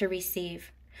to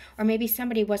receive. Or maybe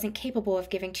somebody wasn't capable of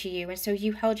giving to you, and so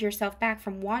you held yourself back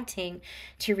from wanting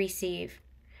to receive,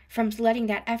 from letting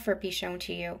that effort be shown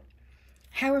to you.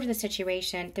 However the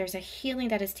situation, there's a healing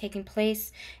that is taking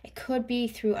place. It could be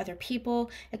through other people.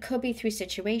 It could be through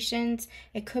situations.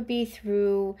 It could be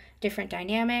through different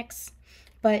dynamics.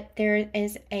 But there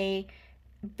is a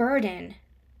burden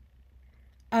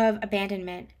of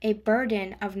abandonment, a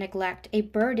burden of neglect, a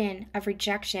burden of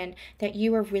rejection that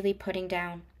you are really putting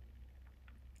down.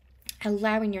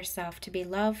 Allowing yourself to be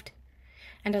loved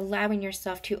and allowing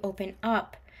yourself to open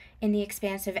up in the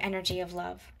expansive energy of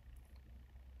love.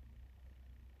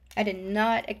 I did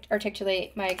not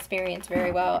articulate my experience very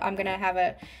well. I'm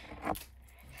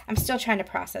still trying to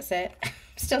process it. I'm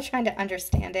still trying to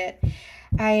understand it.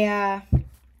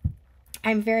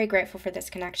 I'm very grateful for this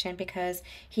connection because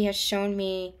he has shown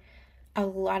me a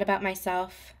lot about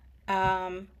myself,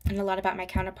 and a lot about my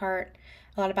counterpart,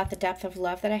 a lot about the depth of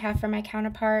love that I have for my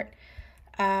counterpart,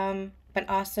 but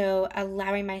also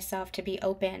allowing myself to be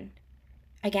open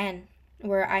again,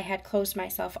 where I had closed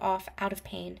myself off out of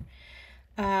pain.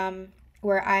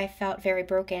 Where I felt very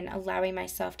broken, allowing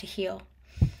myself to heal.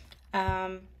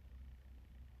 Yeah,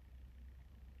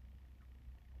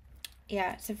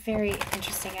 it's a very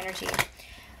interesting energy.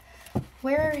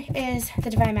 Where is the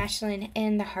Divine Masculine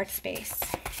in the heart space?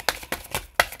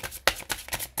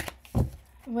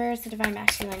 Where is the Divine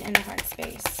Masculine in the heart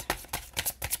space?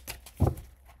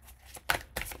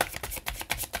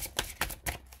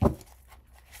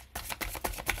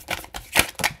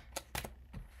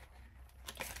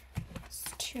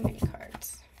 Too many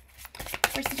cards.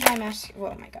 Where's the Divine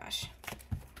Masculine? Oh my gosh.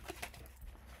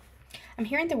 I'm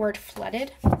hearing the word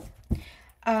flooded.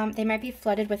 They might be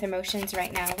flooded with emotions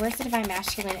right now. Where's the Divine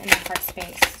Masculine in the heart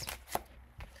space?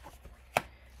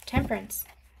 Temperance.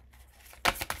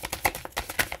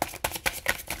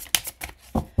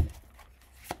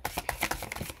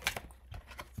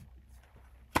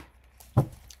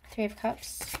 Three of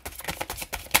Cups.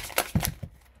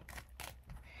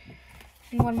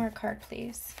 And one more card,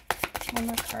 please. One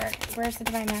more card. Where's the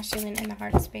Divine Masculine in the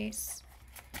heart space?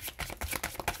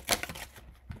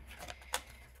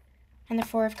 And the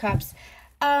Four of Cups.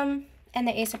 And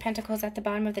the Ace of Pentacles at the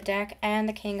bottom of the deck. And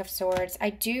the King of Swords. I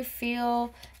do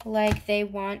feel like they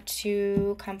want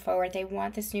to come forward. They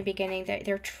want this new beginning.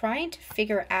 They're trying to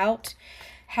figure out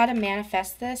how to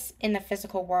manifest this in the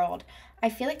physical world. I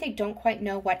feel like they don't quite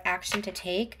know what action to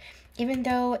take, even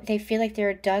though they feel like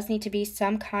there does need to be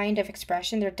some kind of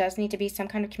expression, there does need to be some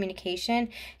kind of communication.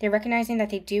 They're recognizing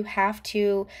that they do have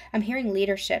to, I'm hearing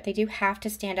leadership, they do have to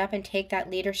stand up and take that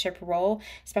leadership role,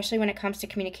 especially when it comes to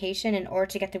communication, in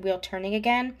order to get the wheel turning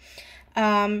again.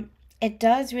 It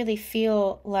does really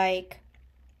feel like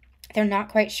they're not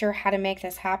quite sure how to make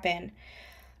this happen.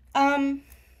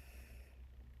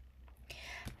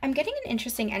 I'm getting an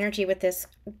interesting energy with this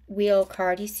wheel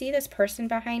card. You see this person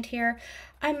behind here?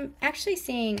 I'm actually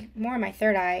seeing more in my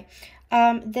third eye.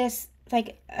 This,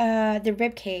 like, the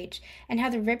rib cage, and how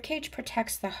the rib cage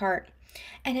protects the heart.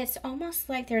 And it's almost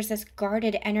like there's this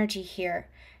guarded energy here,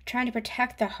 trying to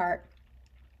protect the heart.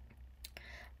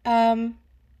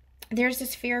 There's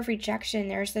this fear of rejection.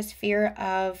 There's this fear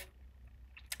of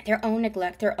their own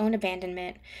neglect, their own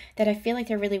abandonment, that I feel like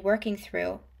they're really working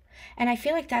through. And I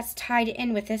feel like that's tied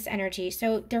in with this energy.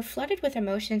 So they're flooded with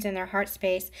emotions in their heart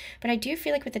space, but I do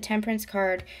feel like with the Temperance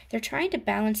card, they're trying to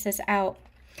balance this out.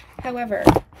 However,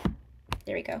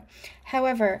 there we go.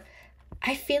 However,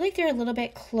 I feel like they're a little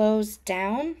bit closed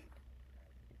down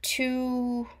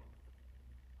to...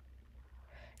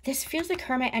 This feels like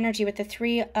Hermit energy with the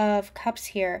Three of Cups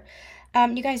here.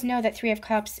 You guys know that Three of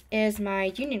Cups is my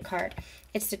union card.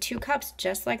 It's the two cups,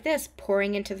 just like this,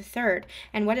 pouring into the third.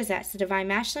 And what is that? It's the Divine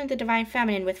Masculine, the Divine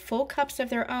Feminine, with full cups of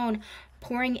their own,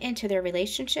 pouring into their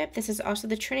relationship. This is also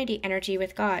the Trinity energy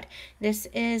with God. This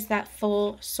is that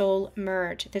full soul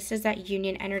merge. This is that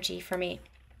union energy for me.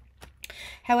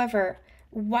 However,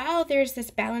 while there's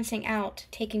this balancing out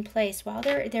taking place, while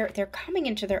they're coming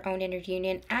into their own inner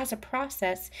union as a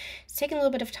process, it's taking a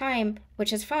little bit of time,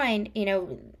 which is fine. You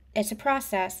know, it's a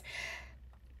process.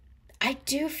 I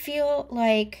do feel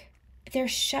like they're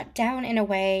shut down in a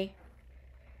way,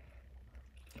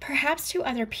 perhaps to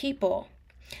other people.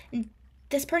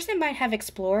 This person might have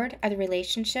explored other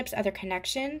relationships, other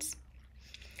connections,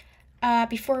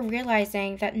 before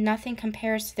realizing that nothing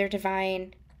compares to their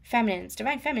divine feminines.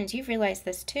 Divine feminines, you've realized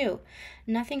this too.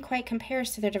 Nothing quite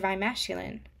compares to their divine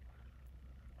masculine.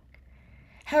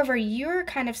 However, you're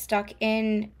kind of stuck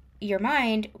in your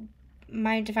mind,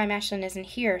 my divine masculine isn't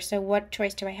here, so what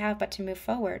choice do I have but to move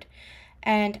forward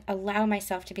and allow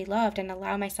myself to be loved and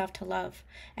allow myself to love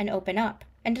and open up?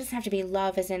 And it doesn't have to be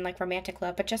love as in like romantic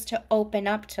love, but just to open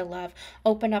up to love,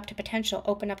 open up to potential,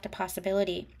 open up to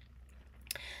possibility.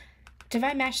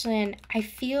 Divine masculine, I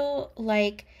feel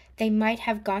like they might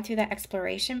have gone through that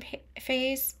exploration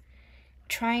phase,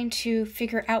 trying to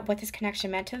figure out what this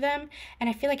connection meant to them. And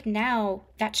I feel like now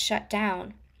that's shut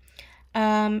down.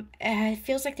 It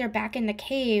feels like they're back in the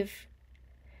cave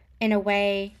in a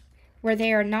way where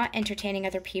they are not entertaining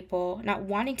other people, not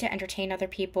wanting to entertain other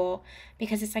people,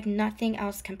 because it's like nothing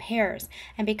else compares.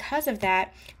 And because of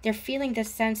that, they're feeling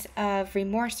this sense of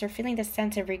remorse, they're feeling this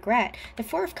sense of regret. The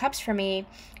Four of Cups for me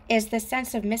is this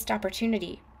sense of missed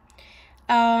opportunity.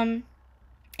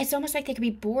 It's almost like they could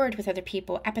be bored with other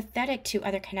people, apathetic to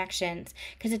other connections,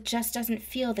 because it just doesn't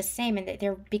feel the same, and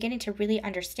they're beginning to really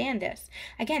understand this.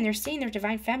 Again, they're seeing their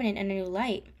divine feminine in a new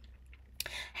light,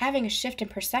 having a shift in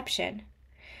perception,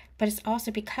 but it's also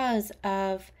because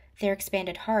of their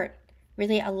expanded heart,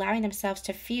 really allowing themselves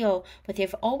to feel what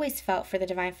they've always felt for the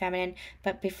divine feminine,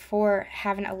 but before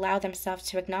haven't allowed themselves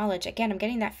to acknowledge. Again, I'm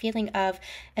getting that feeling of,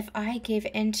 if I give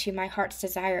into my heart's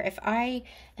desire, if I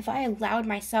allowed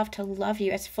myself to love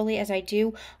you as fully as I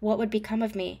do, what would become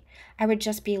of me? I would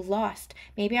just be lost.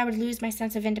 Maybe I would lose my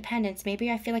sense of independence.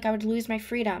 Maybe I feel like I would lose my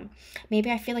freedom.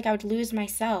 Maybe I feel like I would lose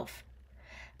myself.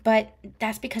 But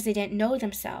that's because they didn't know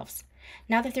themselves.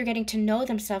 Now that they're getting to know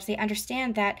themselves, they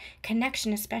understand that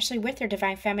connection, especially with their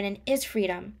divine feminine, is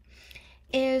freedom,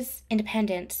 is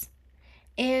independence,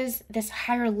 is this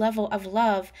higher level of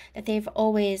love that they've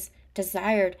always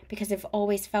desired because they've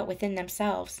always felt within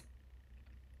themselves.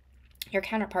 Your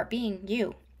counterpart being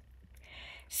you.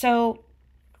 So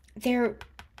they're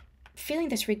feeling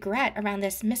this regret around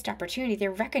this missed opportunity.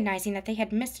 They're recognizing that they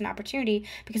had missed an opportunity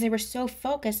because they were so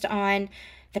focused on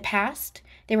the past.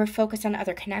 They were focused on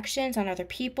other connections, on other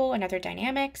people, and other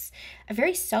dynamics. A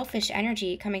very selfish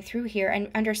energy coming through here, and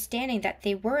understanding that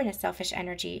they were in a selfish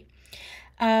energy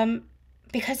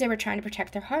because they were trying to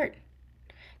protect their heart.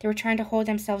 They were trying to hold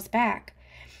themselves back.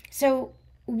 So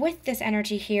with this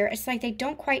energy here, it's like they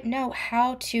don't quite know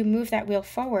how to move that wheel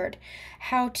forward,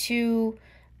 how to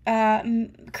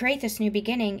create this new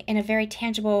beginning in a very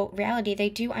tangible reality. They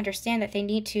do understand that they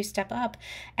need to step up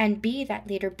and be that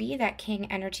leader, be that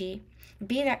king energy,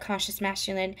 be that conscious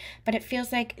masculine, but it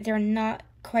feels like they're not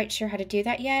quite sure how to do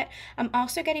that yet. I'm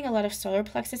also getting a lot of solar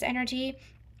plexus energy,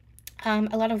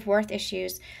 a lot of worth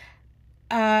issues.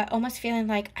 almost feeling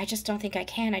like, I just don't think I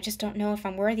can. I just don't know if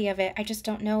I'm worthy of it. I just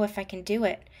don't know if I can do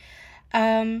it.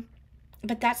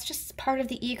 But that's just part of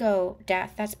the ego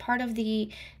death. That's part of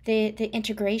the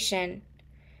integration.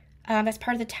 That's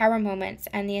part of the tower moments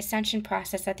and the ascension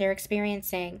process that they're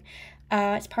experiencing.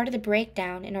 It's part of the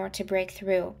breakdown in order to break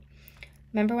through.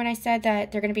 Remember when I said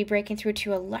that they're going to be breaking through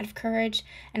to a lot of courage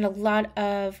and a lot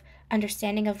of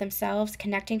understanding of themselves,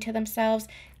 connecting to themselves?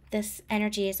 This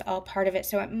energy is all part of it.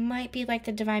 So it might be like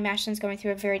the Divine Masculine is going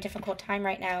through a very difficult time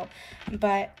right now,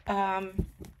 but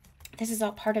this is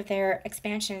all part of their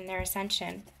expansion and their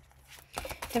ascension.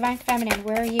 Divine Feminine,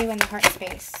 where are you in the heart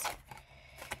space?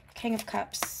 King of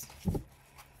Cups.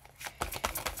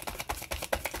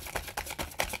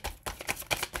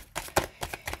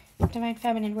 Divine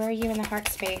Feminine, where are you in the heart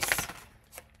space?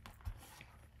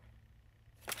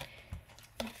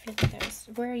 I feel like those.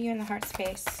 Where are you in the heart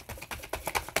space?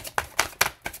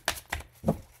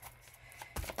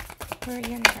 Where are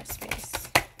you in the heart space?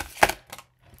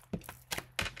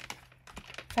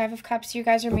 Five of Cups, you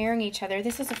guys are mirroring each other.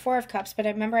 This is a Four of Cups, but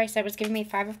remember I said it was giving me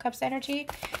Five of Cups energy?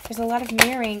 There's a lot of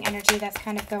mirroring energy that's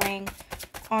kind of going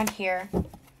on here.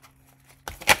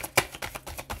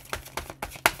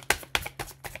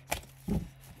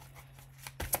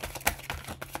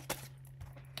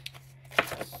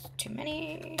 Too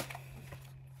many.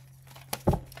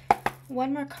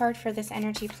 One more card for this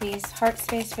energy, please. Heart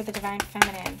space for the Divine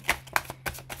Feminine.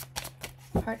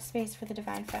 Heart space for the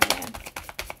Divine Feminine.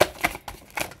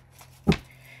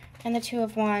 And the Two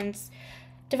of Wands.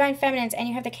 Divine Feminines, and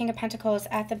you have the King of Pentacles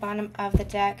at the bottom of the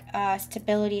deck.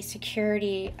 Stability,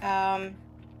 security,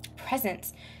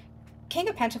 presence. King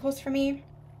of Pentacles for me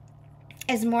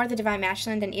is more the Divine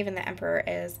Masculine than even the Emperor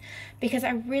is, because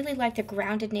I really like the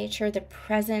grounded nature, the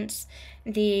presence,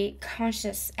 the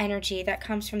conscious energy that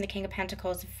comes from the King of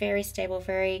Pentacles. Very stable,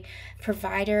 very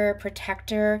provider,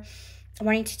 protector,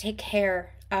 wanting to take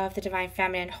care of the Divine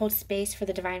Feminine, hold space for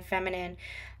the Divine Feminine,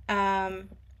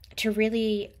 to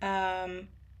really, I'll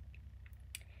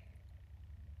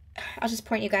just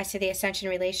point you guys to the Ascension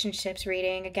Relationships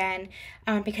reading again,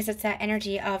 because it's that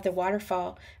energy of the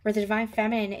waterfall, where the Divine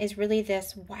Feminine is really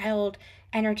this wild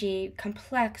energy,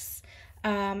 complex,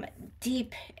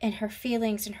 deep in her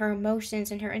feelings and her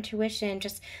emotions and her intuition,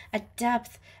 just a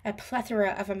depth, a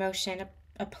plethora of emotion,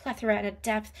 a plethora and a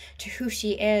depth to who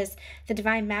she is. The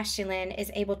Divine Masculine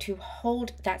is able to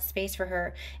hold that space for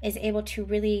her, is able to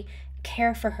really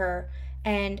care for her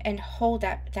and hold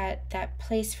that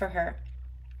place for her.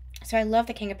 So I love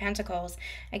the King of Pentacles.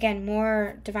 Again,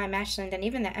 more Divine Masculine than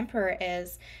even the Emperor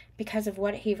is, because of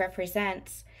what he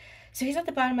represents. So he's at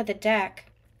the bottom of the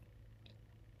deck.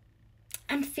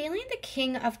 I'm feeling the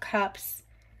King of Cups.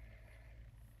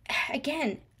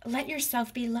 Again, let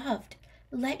yourself be loved.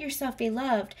 Let yourself be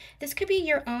loved. This could be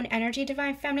your own energy,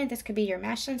 Divine Feminine. This could be your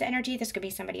masculine's energy. This could be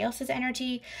somebody else's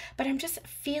energy. But I'm just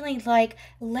feeling like,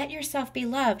 let yourself be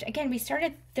loved. Again, we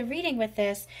started the reading with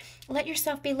this. Let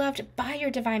yourself be loved by your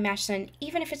Divine Masculine,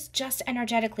 even if it's just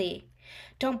energetically.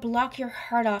 Don't block your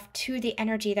heart off to the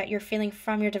energy that you're feeling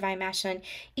from your Divine Masculine,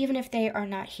 even if they are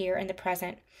not here in the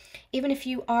present. Even if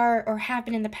you are or have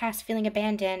been in the past feeling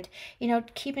abandoned,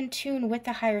 keep in tune with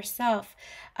the higher self,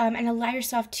 and allow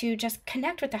yourself to just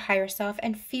connect with the higher self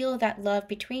and feel that love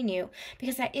between you,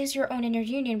 because that is your own inner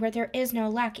union where there is no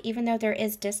lack, even though there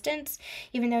is distance,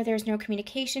 even though there's no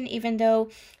communication, even though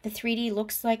the 3D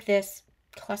looks like this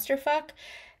clusterfuck.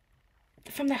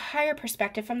 From the higher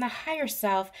perspective, from the higher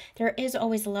self, there is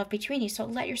always love between you. So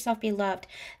let yourself be loved.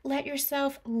 Let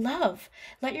yourself love.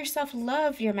 Let yourself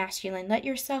love your masculine. Let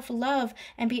yourself love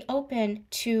and be open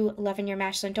to loving your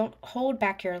masculine. Don't hold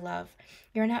back your love.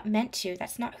 You're not meant to.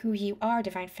 That's not who you are,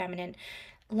 Divine Feminine.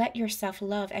 Let yourself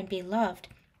love and be loved.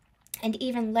 And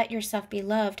even let yourself be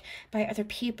loved by other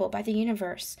people, by the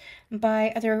universe,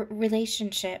 by other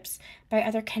relationships, by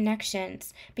other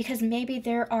connections. Because maybe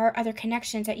there are other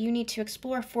connections that you need to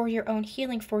explore for your own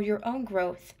healing, for your own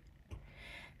growth.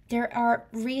 There are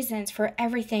reasons for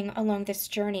everything along this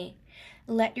journey.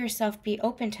 Let yourself be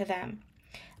open to them.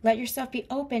 Let yourself be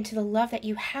open to the love that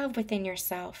you have within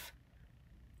yourself.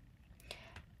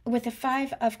 With the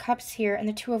Five of Cups here and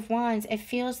the Two of Wands, it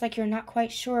feels like you're not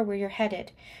quite sure where you're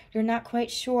headed. You're not quite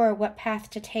sure what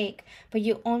path to take, but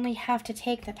you only have to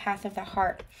take the path of the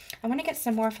heart. I want to get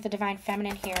some more for the Divine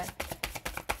Feminine here.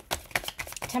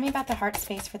 Tell me about the heart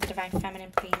space for the Divine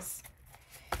Feminine, please.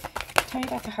 Tell me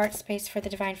about the heart space for the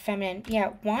Divine Feminine.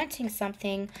 Yeah, wanting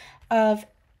something of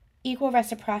equal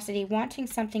reciprocity, wanting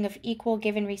something of equal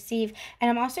give and receive.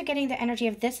 And I'm also getting the energy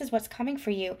of this is what's coming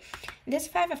for you. This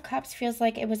Five of Cups feels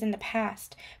like it was in the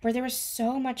past, where there was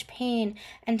so much pain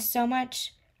and so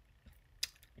much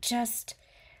just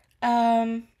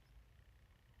Um,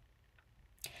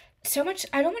 so much,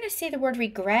 I don't want to say the word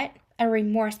regret or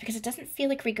remorse because it doesn't feel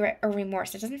like regret or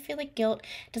remorse. It doesn't feel like guilt.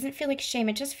 It doesn't feel like shame.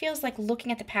 It just feels like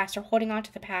looking at the past or holding on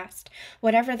to the past,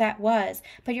 whatever that was.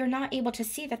 But you're not able to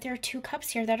see that there are two cups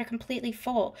here that are completely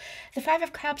full. The Five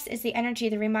of Cups is the energy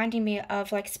that reminding me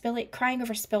of like crying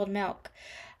over spilled milk.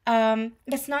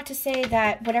 That's not to say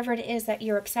that whatever it is that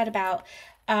you're upset about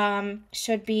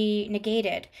should be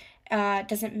negated.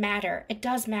 Doesn't matter. It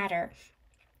does matter,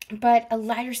 but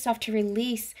allow yourself to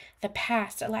release the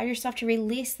past, allow yourself to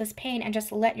release this pain, and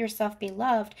just let yourself be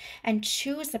loved and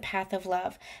choose the path of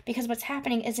love, because what's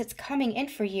happening is it's coming in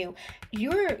for you.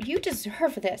 You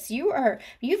deserve this.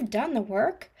 You've done the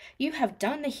work, you have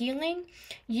done the healing,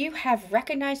 you have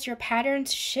recognized your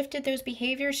patterns, shifted those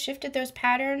behaviors, shifted those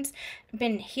patterns,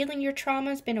 been healing your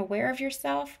traumas, been aware of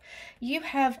yourself. You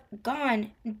have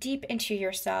gone deep into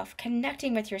yourself,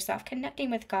 connecting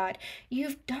with God.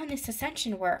 You've done this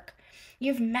ascension work.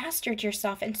 You've mastered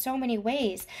yourself in so many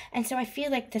ways. And so I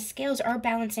feel like the scales are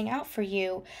balancing out for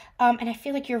you. And I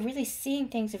feel like you're really seeing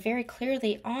things very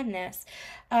clearly on this.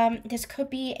 This could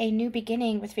be a new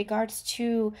beginning with regards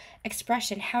to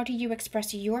expression. How do you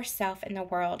express yourself in the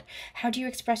world? How do you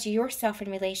express yourself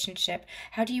in relationship?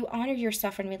 How do you honor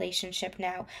yourself in relationship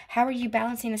now? How are you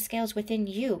balancing the scales within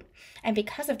you? And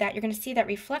because of that, you're going to see that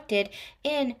reflected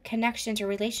in connections or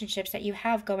relationships that you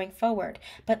have going forward.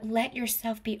 But let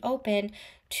yourself be open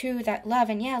to that love.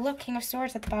 And yeah, look, King of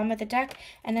Swords at the bottom of the deck.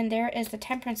 And then there is the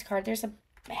Temperance card. There's a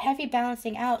heavy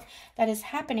balancing out that is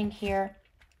happening here.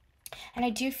 And I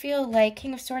do feel like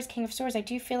King of Swords, I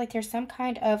do feel like there's some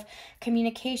kind of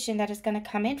communication that is going to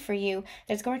come in for you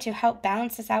that's going to help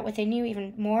balance this out within you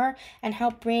even more and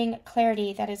help bring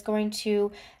clarity that is going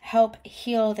to help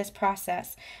heal this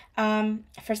process.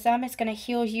 For some, it's going to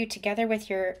heal you together with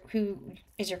who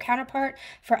is your counterpart.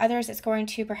 For others, it's going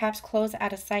to perhaps close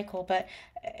out a cycle, but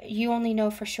you only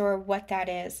know for sure what that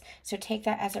is. So take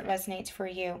that as it resonates for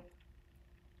you.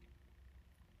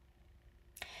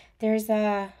 There's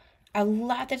a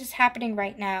lot that is happening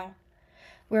right now.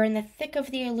 We're in the thick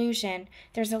of the illusion.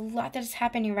 There's a lot that is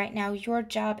happening right now. Your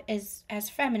job is, as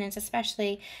feminines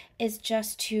especially, is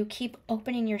just to keep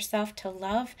opening yourself to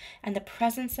love and the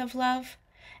presence of love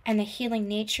and the healing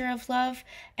nature of love.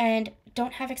 And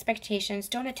don't have expectations.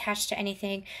 Don't attach to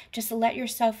anything. Just let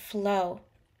yourself flow.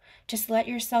 Just let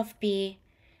yourself be.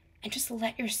 And just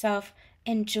let yourself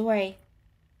enjoy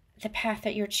the path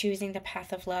that you're choosing, the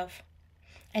path of love.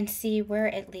 And see where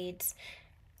it leads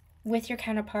with your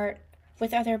counterpart,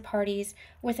 with other parties,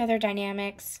 with other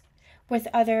dynamics, with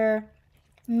other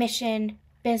mission,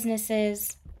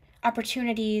 businesses,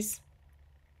 opportunities.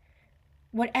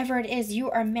 Whatever it is, you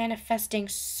are manifesting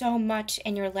so much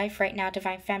in your life right now,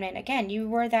 Divine Feminine. Again, you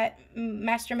were that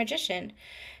master magician.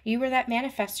 You were that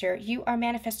manifester. You are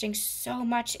manifesting so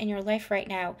much in your life right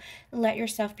now. Let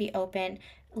yourself be open.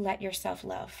 Let yourself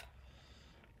love.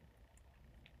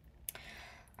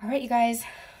 All right, you guys.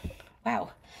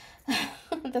 Wow.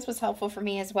 This was helpful for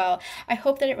me as well. I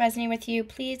hope that it resonated with you.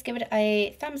 Please give it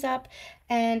a thumbs up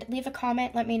and leave a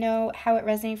comment. Let me know how it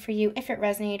resonated for you, if it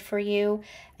resonated for you.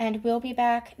 And we'll be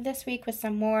back this week with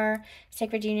some more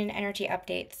Sacred Union energy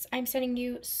updates. I'm sending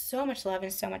you so much love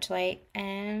and so much light,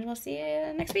 and we'll see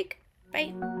you next week.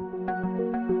 Bye.